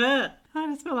phoned her. I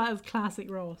just feel that was classic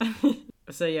Ross.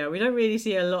 So yeah, we don't really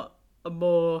see a lot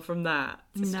more from that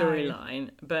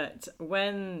storyline. But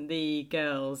when the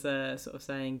girls are sort of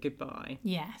saying goodbye,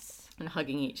 yes, and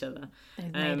hugging each other,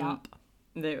 they've made up.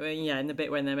 In the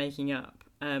bit when they're making up,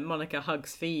 Monica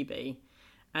hugs Phoebe,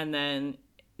 and then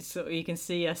sort of you can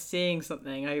see us seeing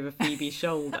something over Phoebe's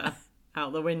shoulder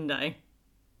out the window.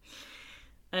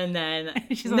 And then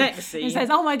next scene... It says,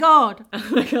 oh my God. Oh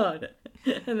my God.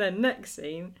 And then next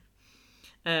scene,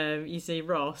 you see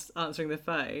Ross answering the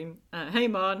phone. Hey,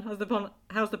 Mon,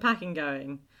 how's the packing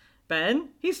going?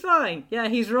 Ben? He's fine. Yeah,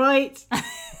 he's right.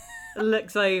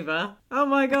 Looks over. Oh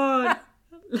my God.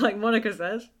 Like Monica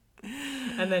says.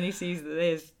 And then he sees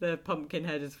that the pumpkin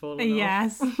head has fallen off.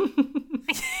 Yes.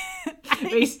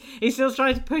 He's still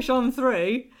trying to push on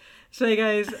through. So he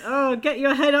goes, oh, get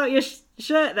your head out your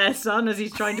shirt there, son, as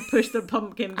he's trying to push the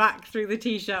pumpkin back through the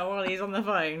t-shirt while he's on the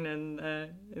phone.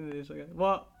 And he's like,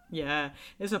 what? Yeah,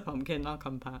 it's a pumpkin. I'll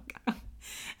come back.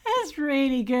 That's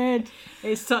really good.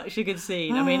 It's such a good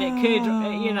scene. I mean, it could,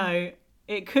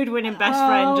 it could win him Best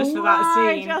Friend just for that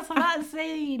scene. Just for that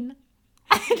scene.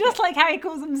 Just like how he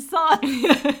calls him son.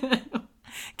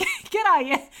 Get out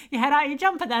your head out your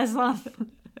jumper there, son.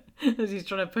 As he's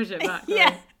trying to push it back.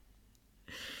 Yeah.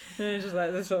 And it's just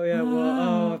like, this,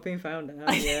 I've been found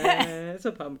out. Yeah, it's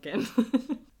a pumpkin.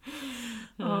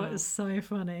 Oh, it's so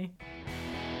funny.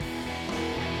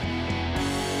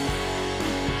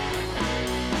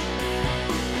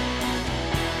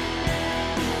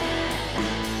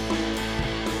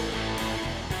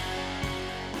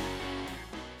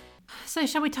 So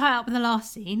shall we tie up with the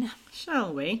last scene?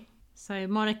 Shall we? So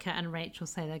Monica and Rachel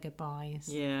say their goodbyes.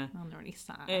 Yeah. I'm really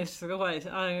sad. I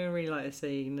really like the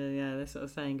scene. Yeah, they're sort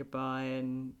of saying goodbye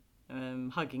and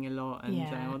hugging a lot and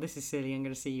saying, this is silly, I'm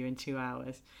going to see you in 2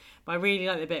 hours. But I really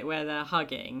like the bit where they're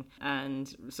hugging and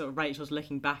sort of Rachel's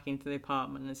looking back into the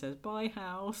apartment and says, bye,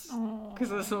 house.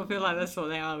 Because I sort of feel like that's what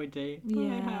they would do.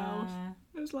 Bye, house.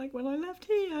 It was like when I left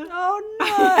here. Oh, no.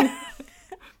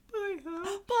 Bye,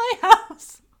 house. Bye,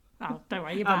 house. Oh, don't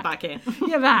worry, you're back. I'm back here.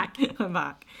 You're back. I'm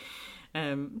back.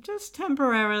 Just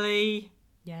temporarily.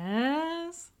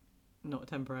 Yes. Not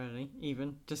temporarily,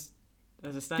 even. Just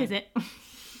as a stay. Visit.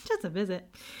 Just a visit.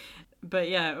 But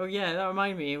yeah, that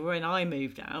reminded me of when I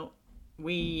moved out.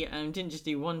 We didn't just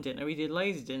do one dinner, we did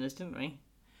loads of dinners, didn't we?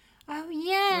 Oh,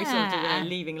 yeah. We sort of did a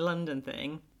leaving London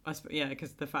thing.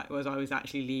 Because the fact was I was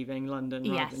actually leaving London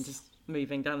rather than just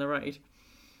moving down the road.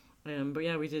 But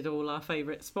yeah, we did all our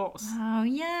favourite spots. Oh,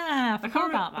 yeah. I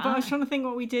forgot about that. But I was trying to think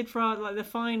what we did for the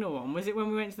final one. Was it when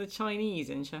we went to the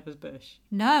Chinese in Shepherd's Bush?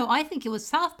 No, I think it was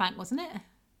South Bank, wasn't it?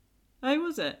 Oh,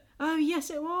 was it? Oh, yes,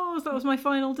 it was. That was my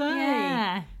final day.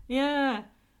 Yeah. Yeah.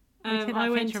 I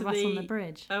went to us on the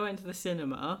bridge. I went to the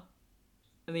cinema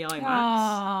and the IMAX.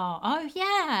 Oh,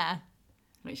 yeah.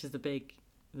 Which is the big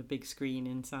screen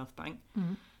in South Bank.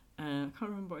 Mm. I can't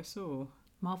remember what I saw.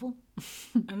 Marvel.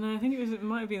 And I think it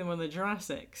might have been one of the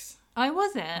Jurassics. Oh,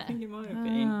 was it? I think it might have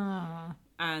been.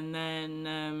 And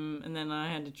then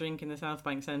I had a drink in the South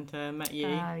Bank Centre. Met you.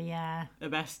 Oh, yeah. The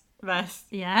best.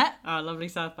 Yeah. Our lovely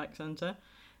South Bank Centre.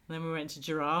 And then we went to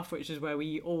Giraffe, which is where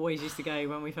we always used to go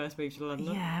when we first moved to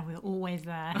London. Yeah, we were always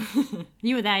there.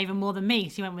 You were there even more than me,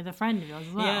 because you went with a friend of yours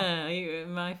as well. Yeah,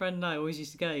 my friend and I always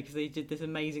used to go because they did this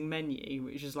amazing menu,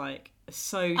 which was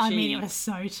so cheap. I mean, it was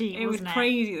so cheap, It was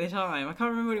crazy at the time. I can't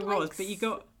remember what it was, but you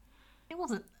got... It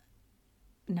wasn't...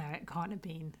 No, it can't have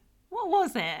been. What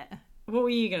was it? What were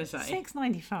you going to say?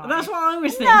 $6.95. That's what I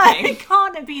was thinking. No, it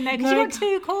can't have been, though, because you got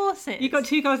 2 courses. You got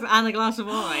 2 courses and a glass of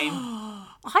wine.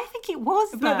 I think it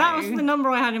was, though. But that was the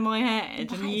number I had in my head.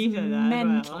 That and you said that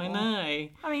mental. as well. I know.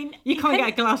 I mean... You can't get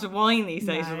a glass of wine these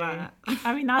days No. for that.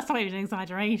 I mean, that's not even an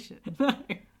exaggeration. No.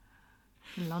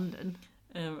 In London.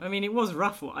 I mean, it was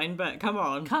rough wine, but come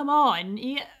on. Come on.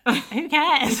 Who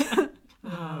cares? Oh,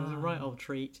 it was a right old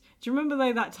treat. Do you remember,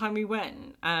 though, that time we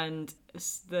went and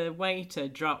the waiter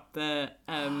dropped the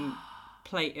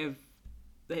plate of...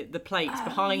 the plates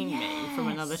behind me from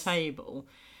another table?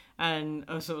 And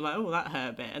I was sort of like, oh, that hurt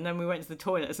a bit. And then we went to the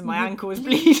toilets and my ankle was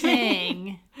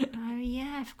bleeding. Oh,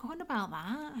 yeah, I've forgotten about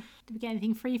that. Did we get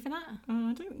anything free for that? Oh,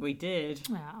 I don't think we did.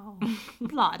 Well,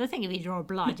 blood. I think if you draw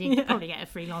blood, you could probably get a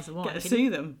free glass of wine. Get to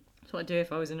sue them. That's what I'd do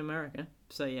if I was in America.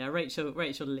 So, yeah, Rachel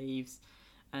leaves.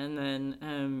 And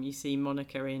then you see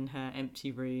Monica in her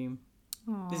empty room.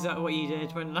 Aww. Is that what you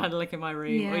did when I had a look in my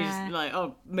room? Yeah. Or you just like,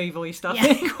 oh, move all your stuff Yeah,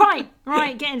 in? quite.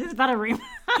 Right, get into this better room.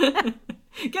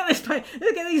 Get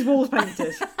these walls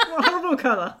painted. What a horrible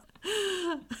colour.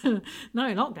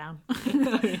 No, lockdown.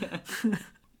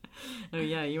 Oh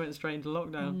yeah, you went straight into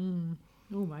lockdown.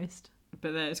 Almost.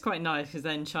 But then it's quite nice because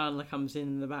then Chandler comes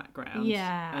in the background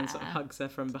and sort of hugs her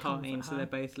from behind, so they're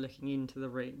both looking into the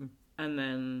room. And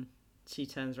then she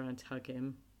turns around to hug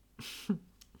him.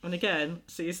 And again,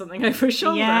 sees something over his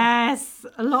shoulder. Yes,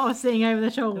 a lot of seeing over the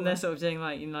shoulder. And they're sort of doing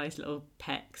like nice little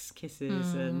pecks,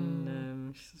 kisses,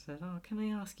 and she said, "Oh, can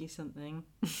I ask you something?"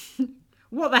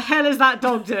 What the hell is that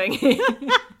dog doing here?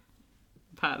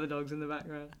 Pat the dog's in the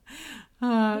background.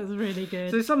 Oh, it was really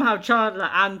good. So somehow Chandler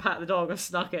and Pat the dog are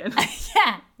snuck in.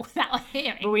 Yeah, without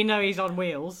hearing. But we know he's on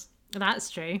wheels.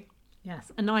 That's true.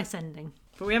 Yes, a nice ending.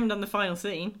 But we haven't done the final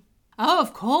scene. Oh,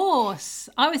 of course.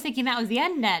 I was thinking that was the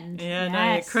end. Yeah,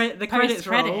 yes. no, the credits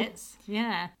roll.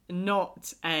 Yeah.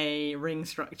 Not a ring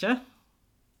structure.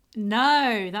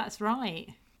 No, that's right.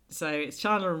 So it's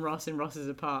Chandler and Ross in Ross's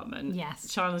apartment.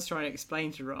 Yes. Chandler's trying to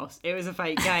explain to Ross it was a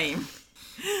fake game.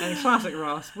 And classic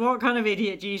Ross, what kind of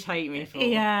idiot do you take me for?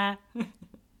 Yeah.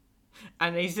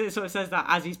 And he sort of says that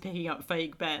as he's picking up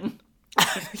fake Ben.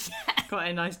 Quite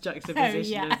a nice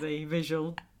juxtaposition of the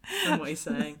visual and what he's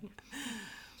saying.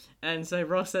 And so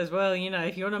Ross says, well,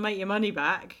 if you want to make your money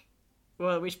back,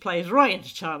 well, which plays right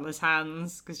into Chandler's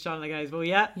hands, because Chandler goes, well,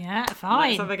 yeah, fine.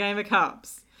 Let's have a game of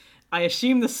cups. I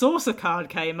assume the saucer card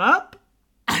came up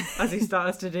as he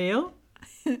starts to deal.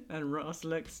 And Ross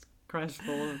looks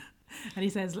crestfallen. And he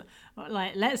says,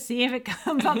 like, let's see if it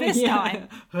comes up this time.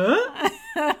 Huh?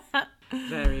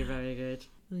 Very, very good.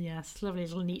 Yes, lovely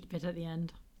little neat bit at the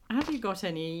end. Have you got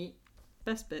any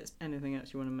best bits? Anything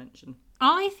else you want to mention?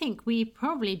 I think we've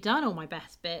probably done all my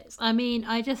best bits. I mean,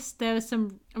 there was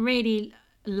some really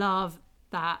love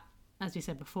that, as we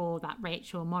said before, that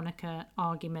Rachel Monica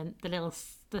argument,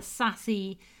 the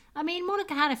sassy. I mean,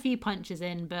 Monica had a few punches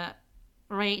in, but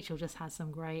Rachel just had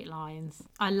some great lines.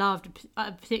 I loved,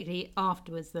 particularly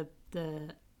afterwards,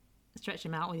 the stretch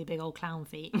him out with your big old clown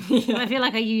feet. Yeah. I feel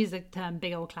like I use the term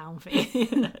big old clown feet.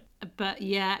 Yeah. But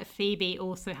yeah, Phoebe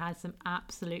also had some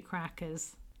absolute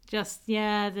crackers. Just,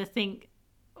 the thing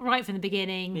right from the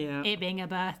beginning, it being a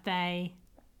birthday,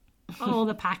 all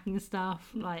the packing stuff,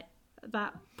 like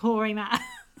that, pouring that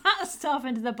stuff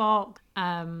into the box.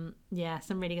 Some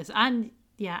really good stuff. And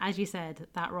yeah, as you said,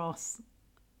 that Ross,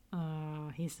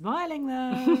 oh, he's smiling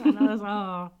though. And I was,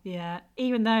 oh, yeah.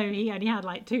 Even though he only had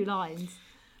like 2 lines.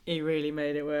 He really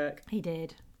made it work. He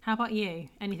did. How about you?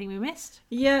 Anything we missed?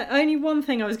 Yeah, only one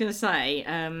thing I was going to say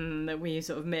that we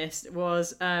sort of missed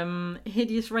was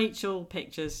hideous Rachel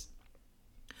pictures.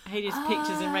 Hideous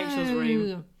pictures in Rachel's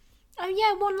room. Oh,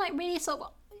 yeah, one like really sort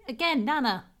of, again,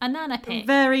 a Nana pic.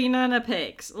 Very Nana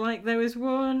pics. Like there was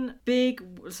one big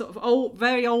sort of old,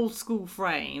 very old school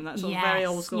frame, that sort of very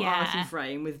old school arty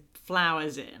frame with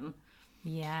flowers in.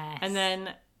 Yes. And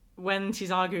then when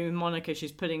she's arguing with Monica,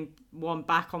 she's putting one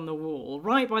back on the wall,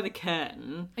 right by the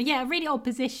curtain. Yeah, a really old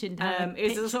position. It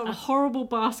was a sort of horrible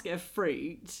basket of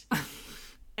fruit.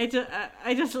 I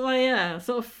just like, yeah,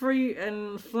 sort of fruit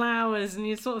and flowers, and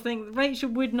you sort of think Rachel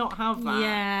would not have that.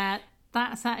 Yeah,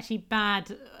 that's actually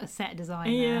bad set design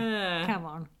there. Yeah. Come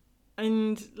on.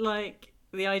 And like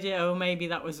the idea, oh, maybe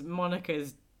that was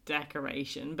Monica's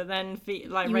decoration, but then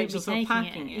like Rachel sort of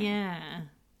packing it. Yeah.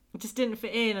 It just didn't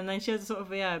fit in, and then she had a sort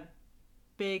of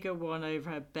bigger one over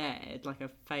her bed, like a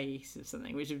face or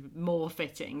something, which is more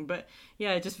fitting. But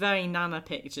yeah, just very Nana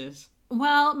pictures.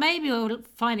 Well, maybe we're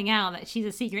finding out that she's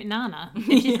a secret Nana.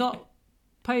 She's got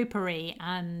potpourri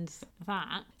and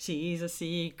that. She's a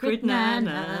secret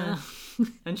Nana.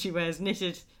 And she wears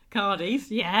knitted cardies.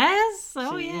 Yes.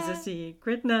 She's a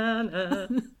secret Nana.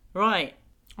 Right.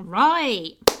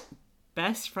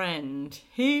 Best friend.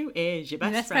 Who is your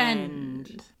best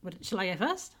friend? Shall I go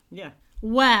first? Yeah.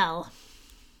 Well,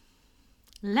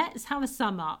 let's have a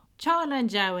sum up. Chandler and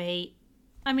Joey,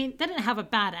 I mean, they didn't have a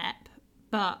bad ep,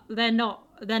 but they're not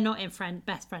in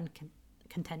best friend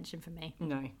contention for me.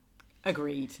 No.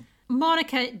 Agreed.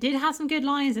 Monica did have some good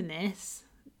lines in this.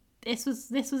 This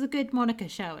was a good Monica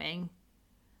showing,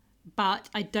 but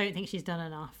I don't think she's done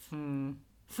enough.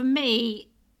 For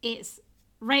me, it's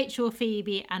Rachel,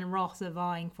 Phoebe, and Ross are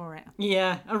vying for it.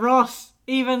 Yeah, a Ross,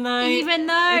 even though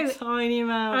a tiny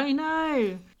amount. I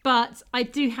know, but I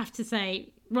do have to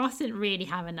say Ross didn't really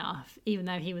have enough, even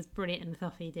though he was brilliant in the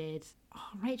stuff he did.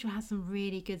 Oh, Rachel has some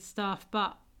really good stuff,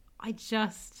 but I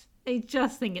just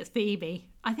think it's Phoebe.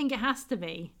 I think it has to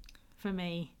be for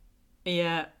me.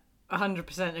 Yeah,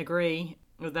 100% agree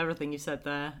with everything you said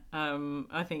there.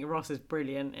 I think Ross is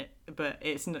brilliant, but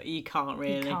it's not. You can't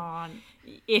really. You can't.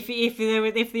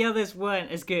 If the others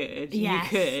weren't as good, you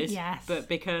could. Yes. But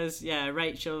because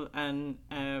Rachel and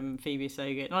Phoebe are so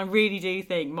good, and I really do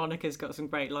think Monica's got some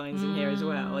great lines in here as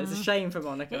well. It's a shame for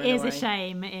Monica. It is a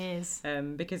shame. It is.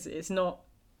 Because it's not.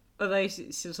 Although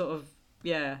it's sort of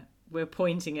we're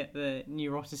pointing at the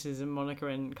neuroticism Monica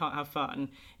and can't have fun.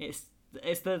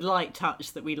 It's the light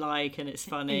touch that we like, and it's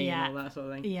funny and all that sort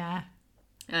of thing. Yeah.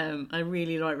 I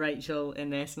really like Rachel in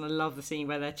this, and I love the scene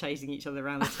where they're chasing each other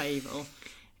around the table.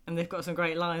 And they've got some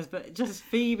great lines, but just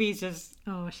Phoebe's just...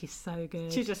 Oh, she's so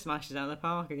good. She just smashes out of the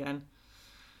park again.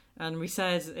 And we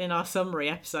said in our summary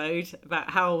episode about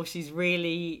how she's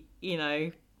really,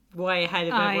 way ahead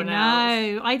of everyone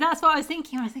else. I know. That's what I was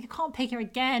thinking. I think I can't pick her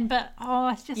again, but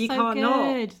it's just so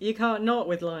good. You can't not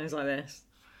with lines like this.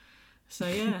 So,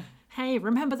 yeah. Hey,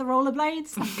 remember the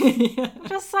rollerblades?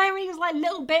 Just so many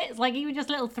little bits, even just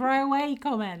little throwaway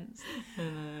comments. I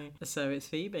know. So it's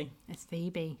Phoebe. It's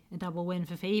Phoebe. A double win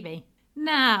for Phoebe.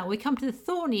 Now, we come to the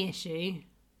thorny issue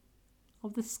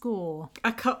of the score.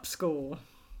 A cup score.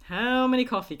 How many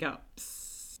coffee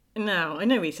cups? Now, I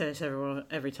know we say this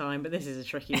every time, but this is a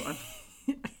tricky one.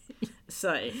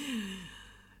 So,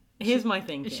 here's my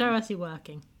thinking. Show us you're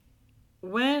working.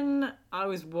 When I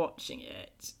was watching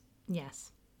it...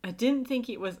 Yes. I didn't think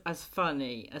it was as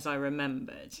funny as I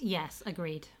remembered. Yes,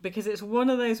 agreed. Because it's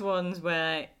one of those ones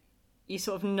where you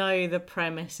sort of know the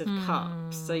premise of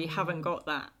cups, so you haven't got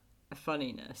that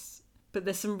funniness. But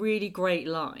there's some really great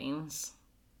lines.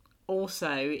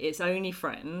 Also, it's only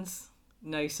friends,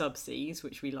 no subsies,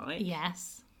 which we like.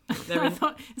 Yes. It's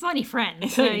only friends.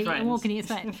 It's only friends. What can you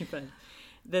expect?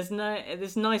 There's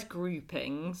nice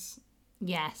groupings.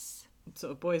 Yes.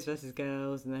 Sort of boys versus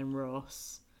girls, and then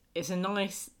Ross. It's a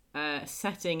nice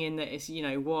setting in that it's,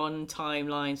 one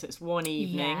timeline, so it's one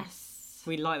evening. Yes.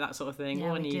 We like that sort of thing. Yeah,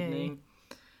 one evening.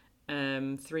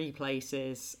 3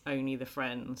 places, only the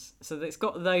friends. So it's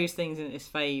got those things in its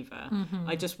favour. Mm-hmm.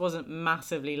 I just wasn't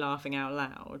massively laughing out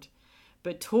loud.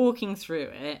 But talking through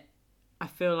it, I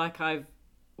feel like I've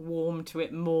warmed to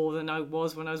it more than I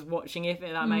was when I was watching it,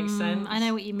 if that makes sense. I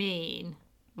know what you mean.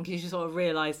 Because you sort of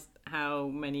realise how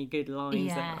many good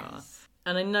lines there are.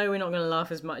 And I know we're not going to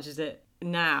laugh as much as it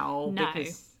now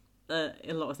because a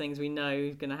lot of things we know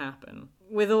is going to happen.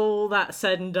 With all that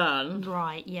said and done...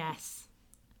 Right, yes.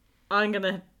 I'm going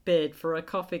to bid for a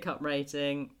coffee cup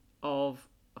rating of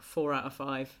 4 out of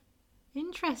 5.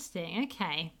 Interesting.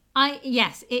 Okay.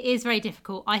 Yes, it is very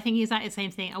difficult. I think exactly the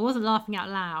same thing. I wasn't laughing out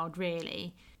loud,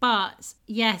 really. But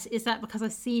yes, is that because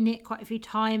I've seen it quite a few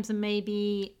times and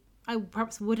maybe I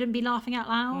perhaps wouldn't be laughing out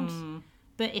loud?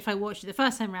 But if I watched it the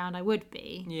first time round, I would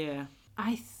be. Yeah.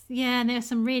 And there's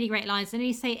some really great lines. And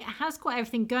you say it has got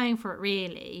everything going for it,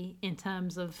 really, in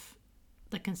terms of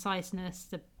the conciseness,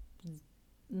 the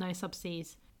no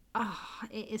subsidies.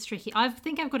 It is tricky. I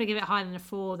think I've got to give it higher than a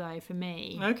 4, though, for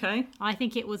me. Okay. I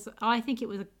think it was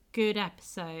a good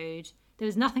episode. There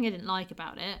was nothing I didn't like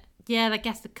about it. Yeah, I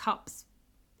guess the cups,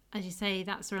 as you say,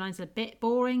 that storyline's a bit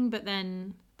boring, but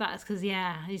then that's because,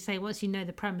 as you say, once you know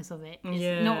the premise of it,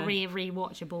 it's not really a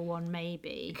rewatchable one,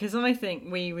 maybe. Because I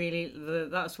think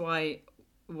that's why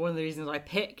one of the reasons I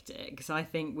picked it, because I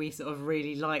think we sort of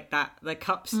really liked the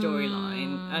cup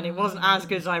storyline, and it wasn't as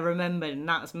good as I remembered, and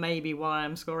that's maybe why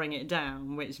I'm scoring it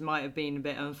down, which might have been a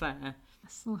bit unfair. I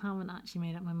still haven't actually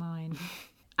made up my mind.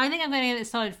 I think I'm going to get it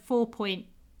started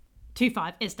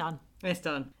 4.25. It's done. It's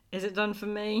done. Is it done for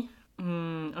me?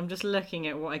 I'm just looking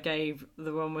at what I gave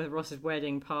the one with Ross's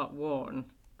wedding part 1.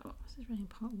 Ross's wedding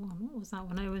part 1. What was that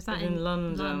one? Oh, was that in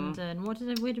London?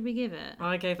 Where did we give it?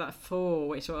 I gave that 4,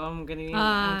 which I'm giving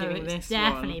it's this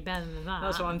definitely one. better than that.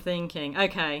 That's what I'm thinking.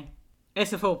 Okay,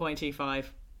 it's a 4.25.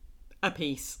 A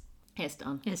piece. It's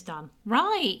done. It's done.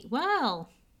 Right.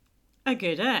 Well, a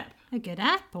good ep. A good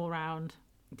ep all round.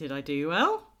 Did I do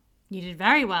well? You did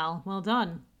very well. Well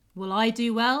done. Will I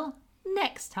do well?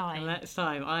 Next time. I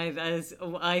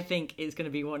think it's going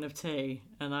to be one of 2,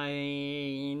 and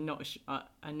I'm not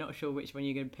sure which one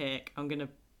you're going to pick. I'm going to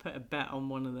put a bet on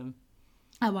one of them.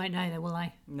 I won't know though, will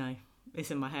I? No,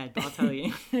 it's in my head, but I'll tell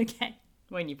you. Okay.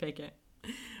 When you pick it.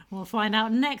 We'll find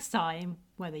out next time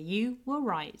whether you were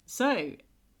right. So,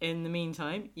 in the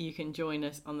meantime, you can join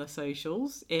us on the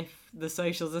socials, if the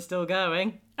socials are still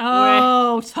going.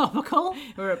 Topical.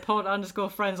 We're at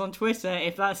pod_friends on Twitter,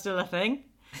 if that's still a thing.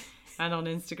 And on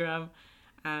Instagram,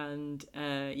 and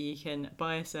you can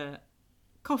buy us a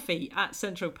coffee at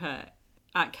Central Perk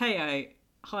at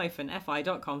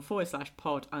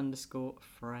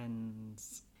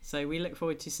ko-fi.com/pod_friends. So we look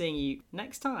forward to seeing you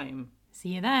next time. See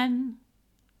you then.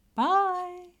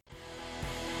 Bye.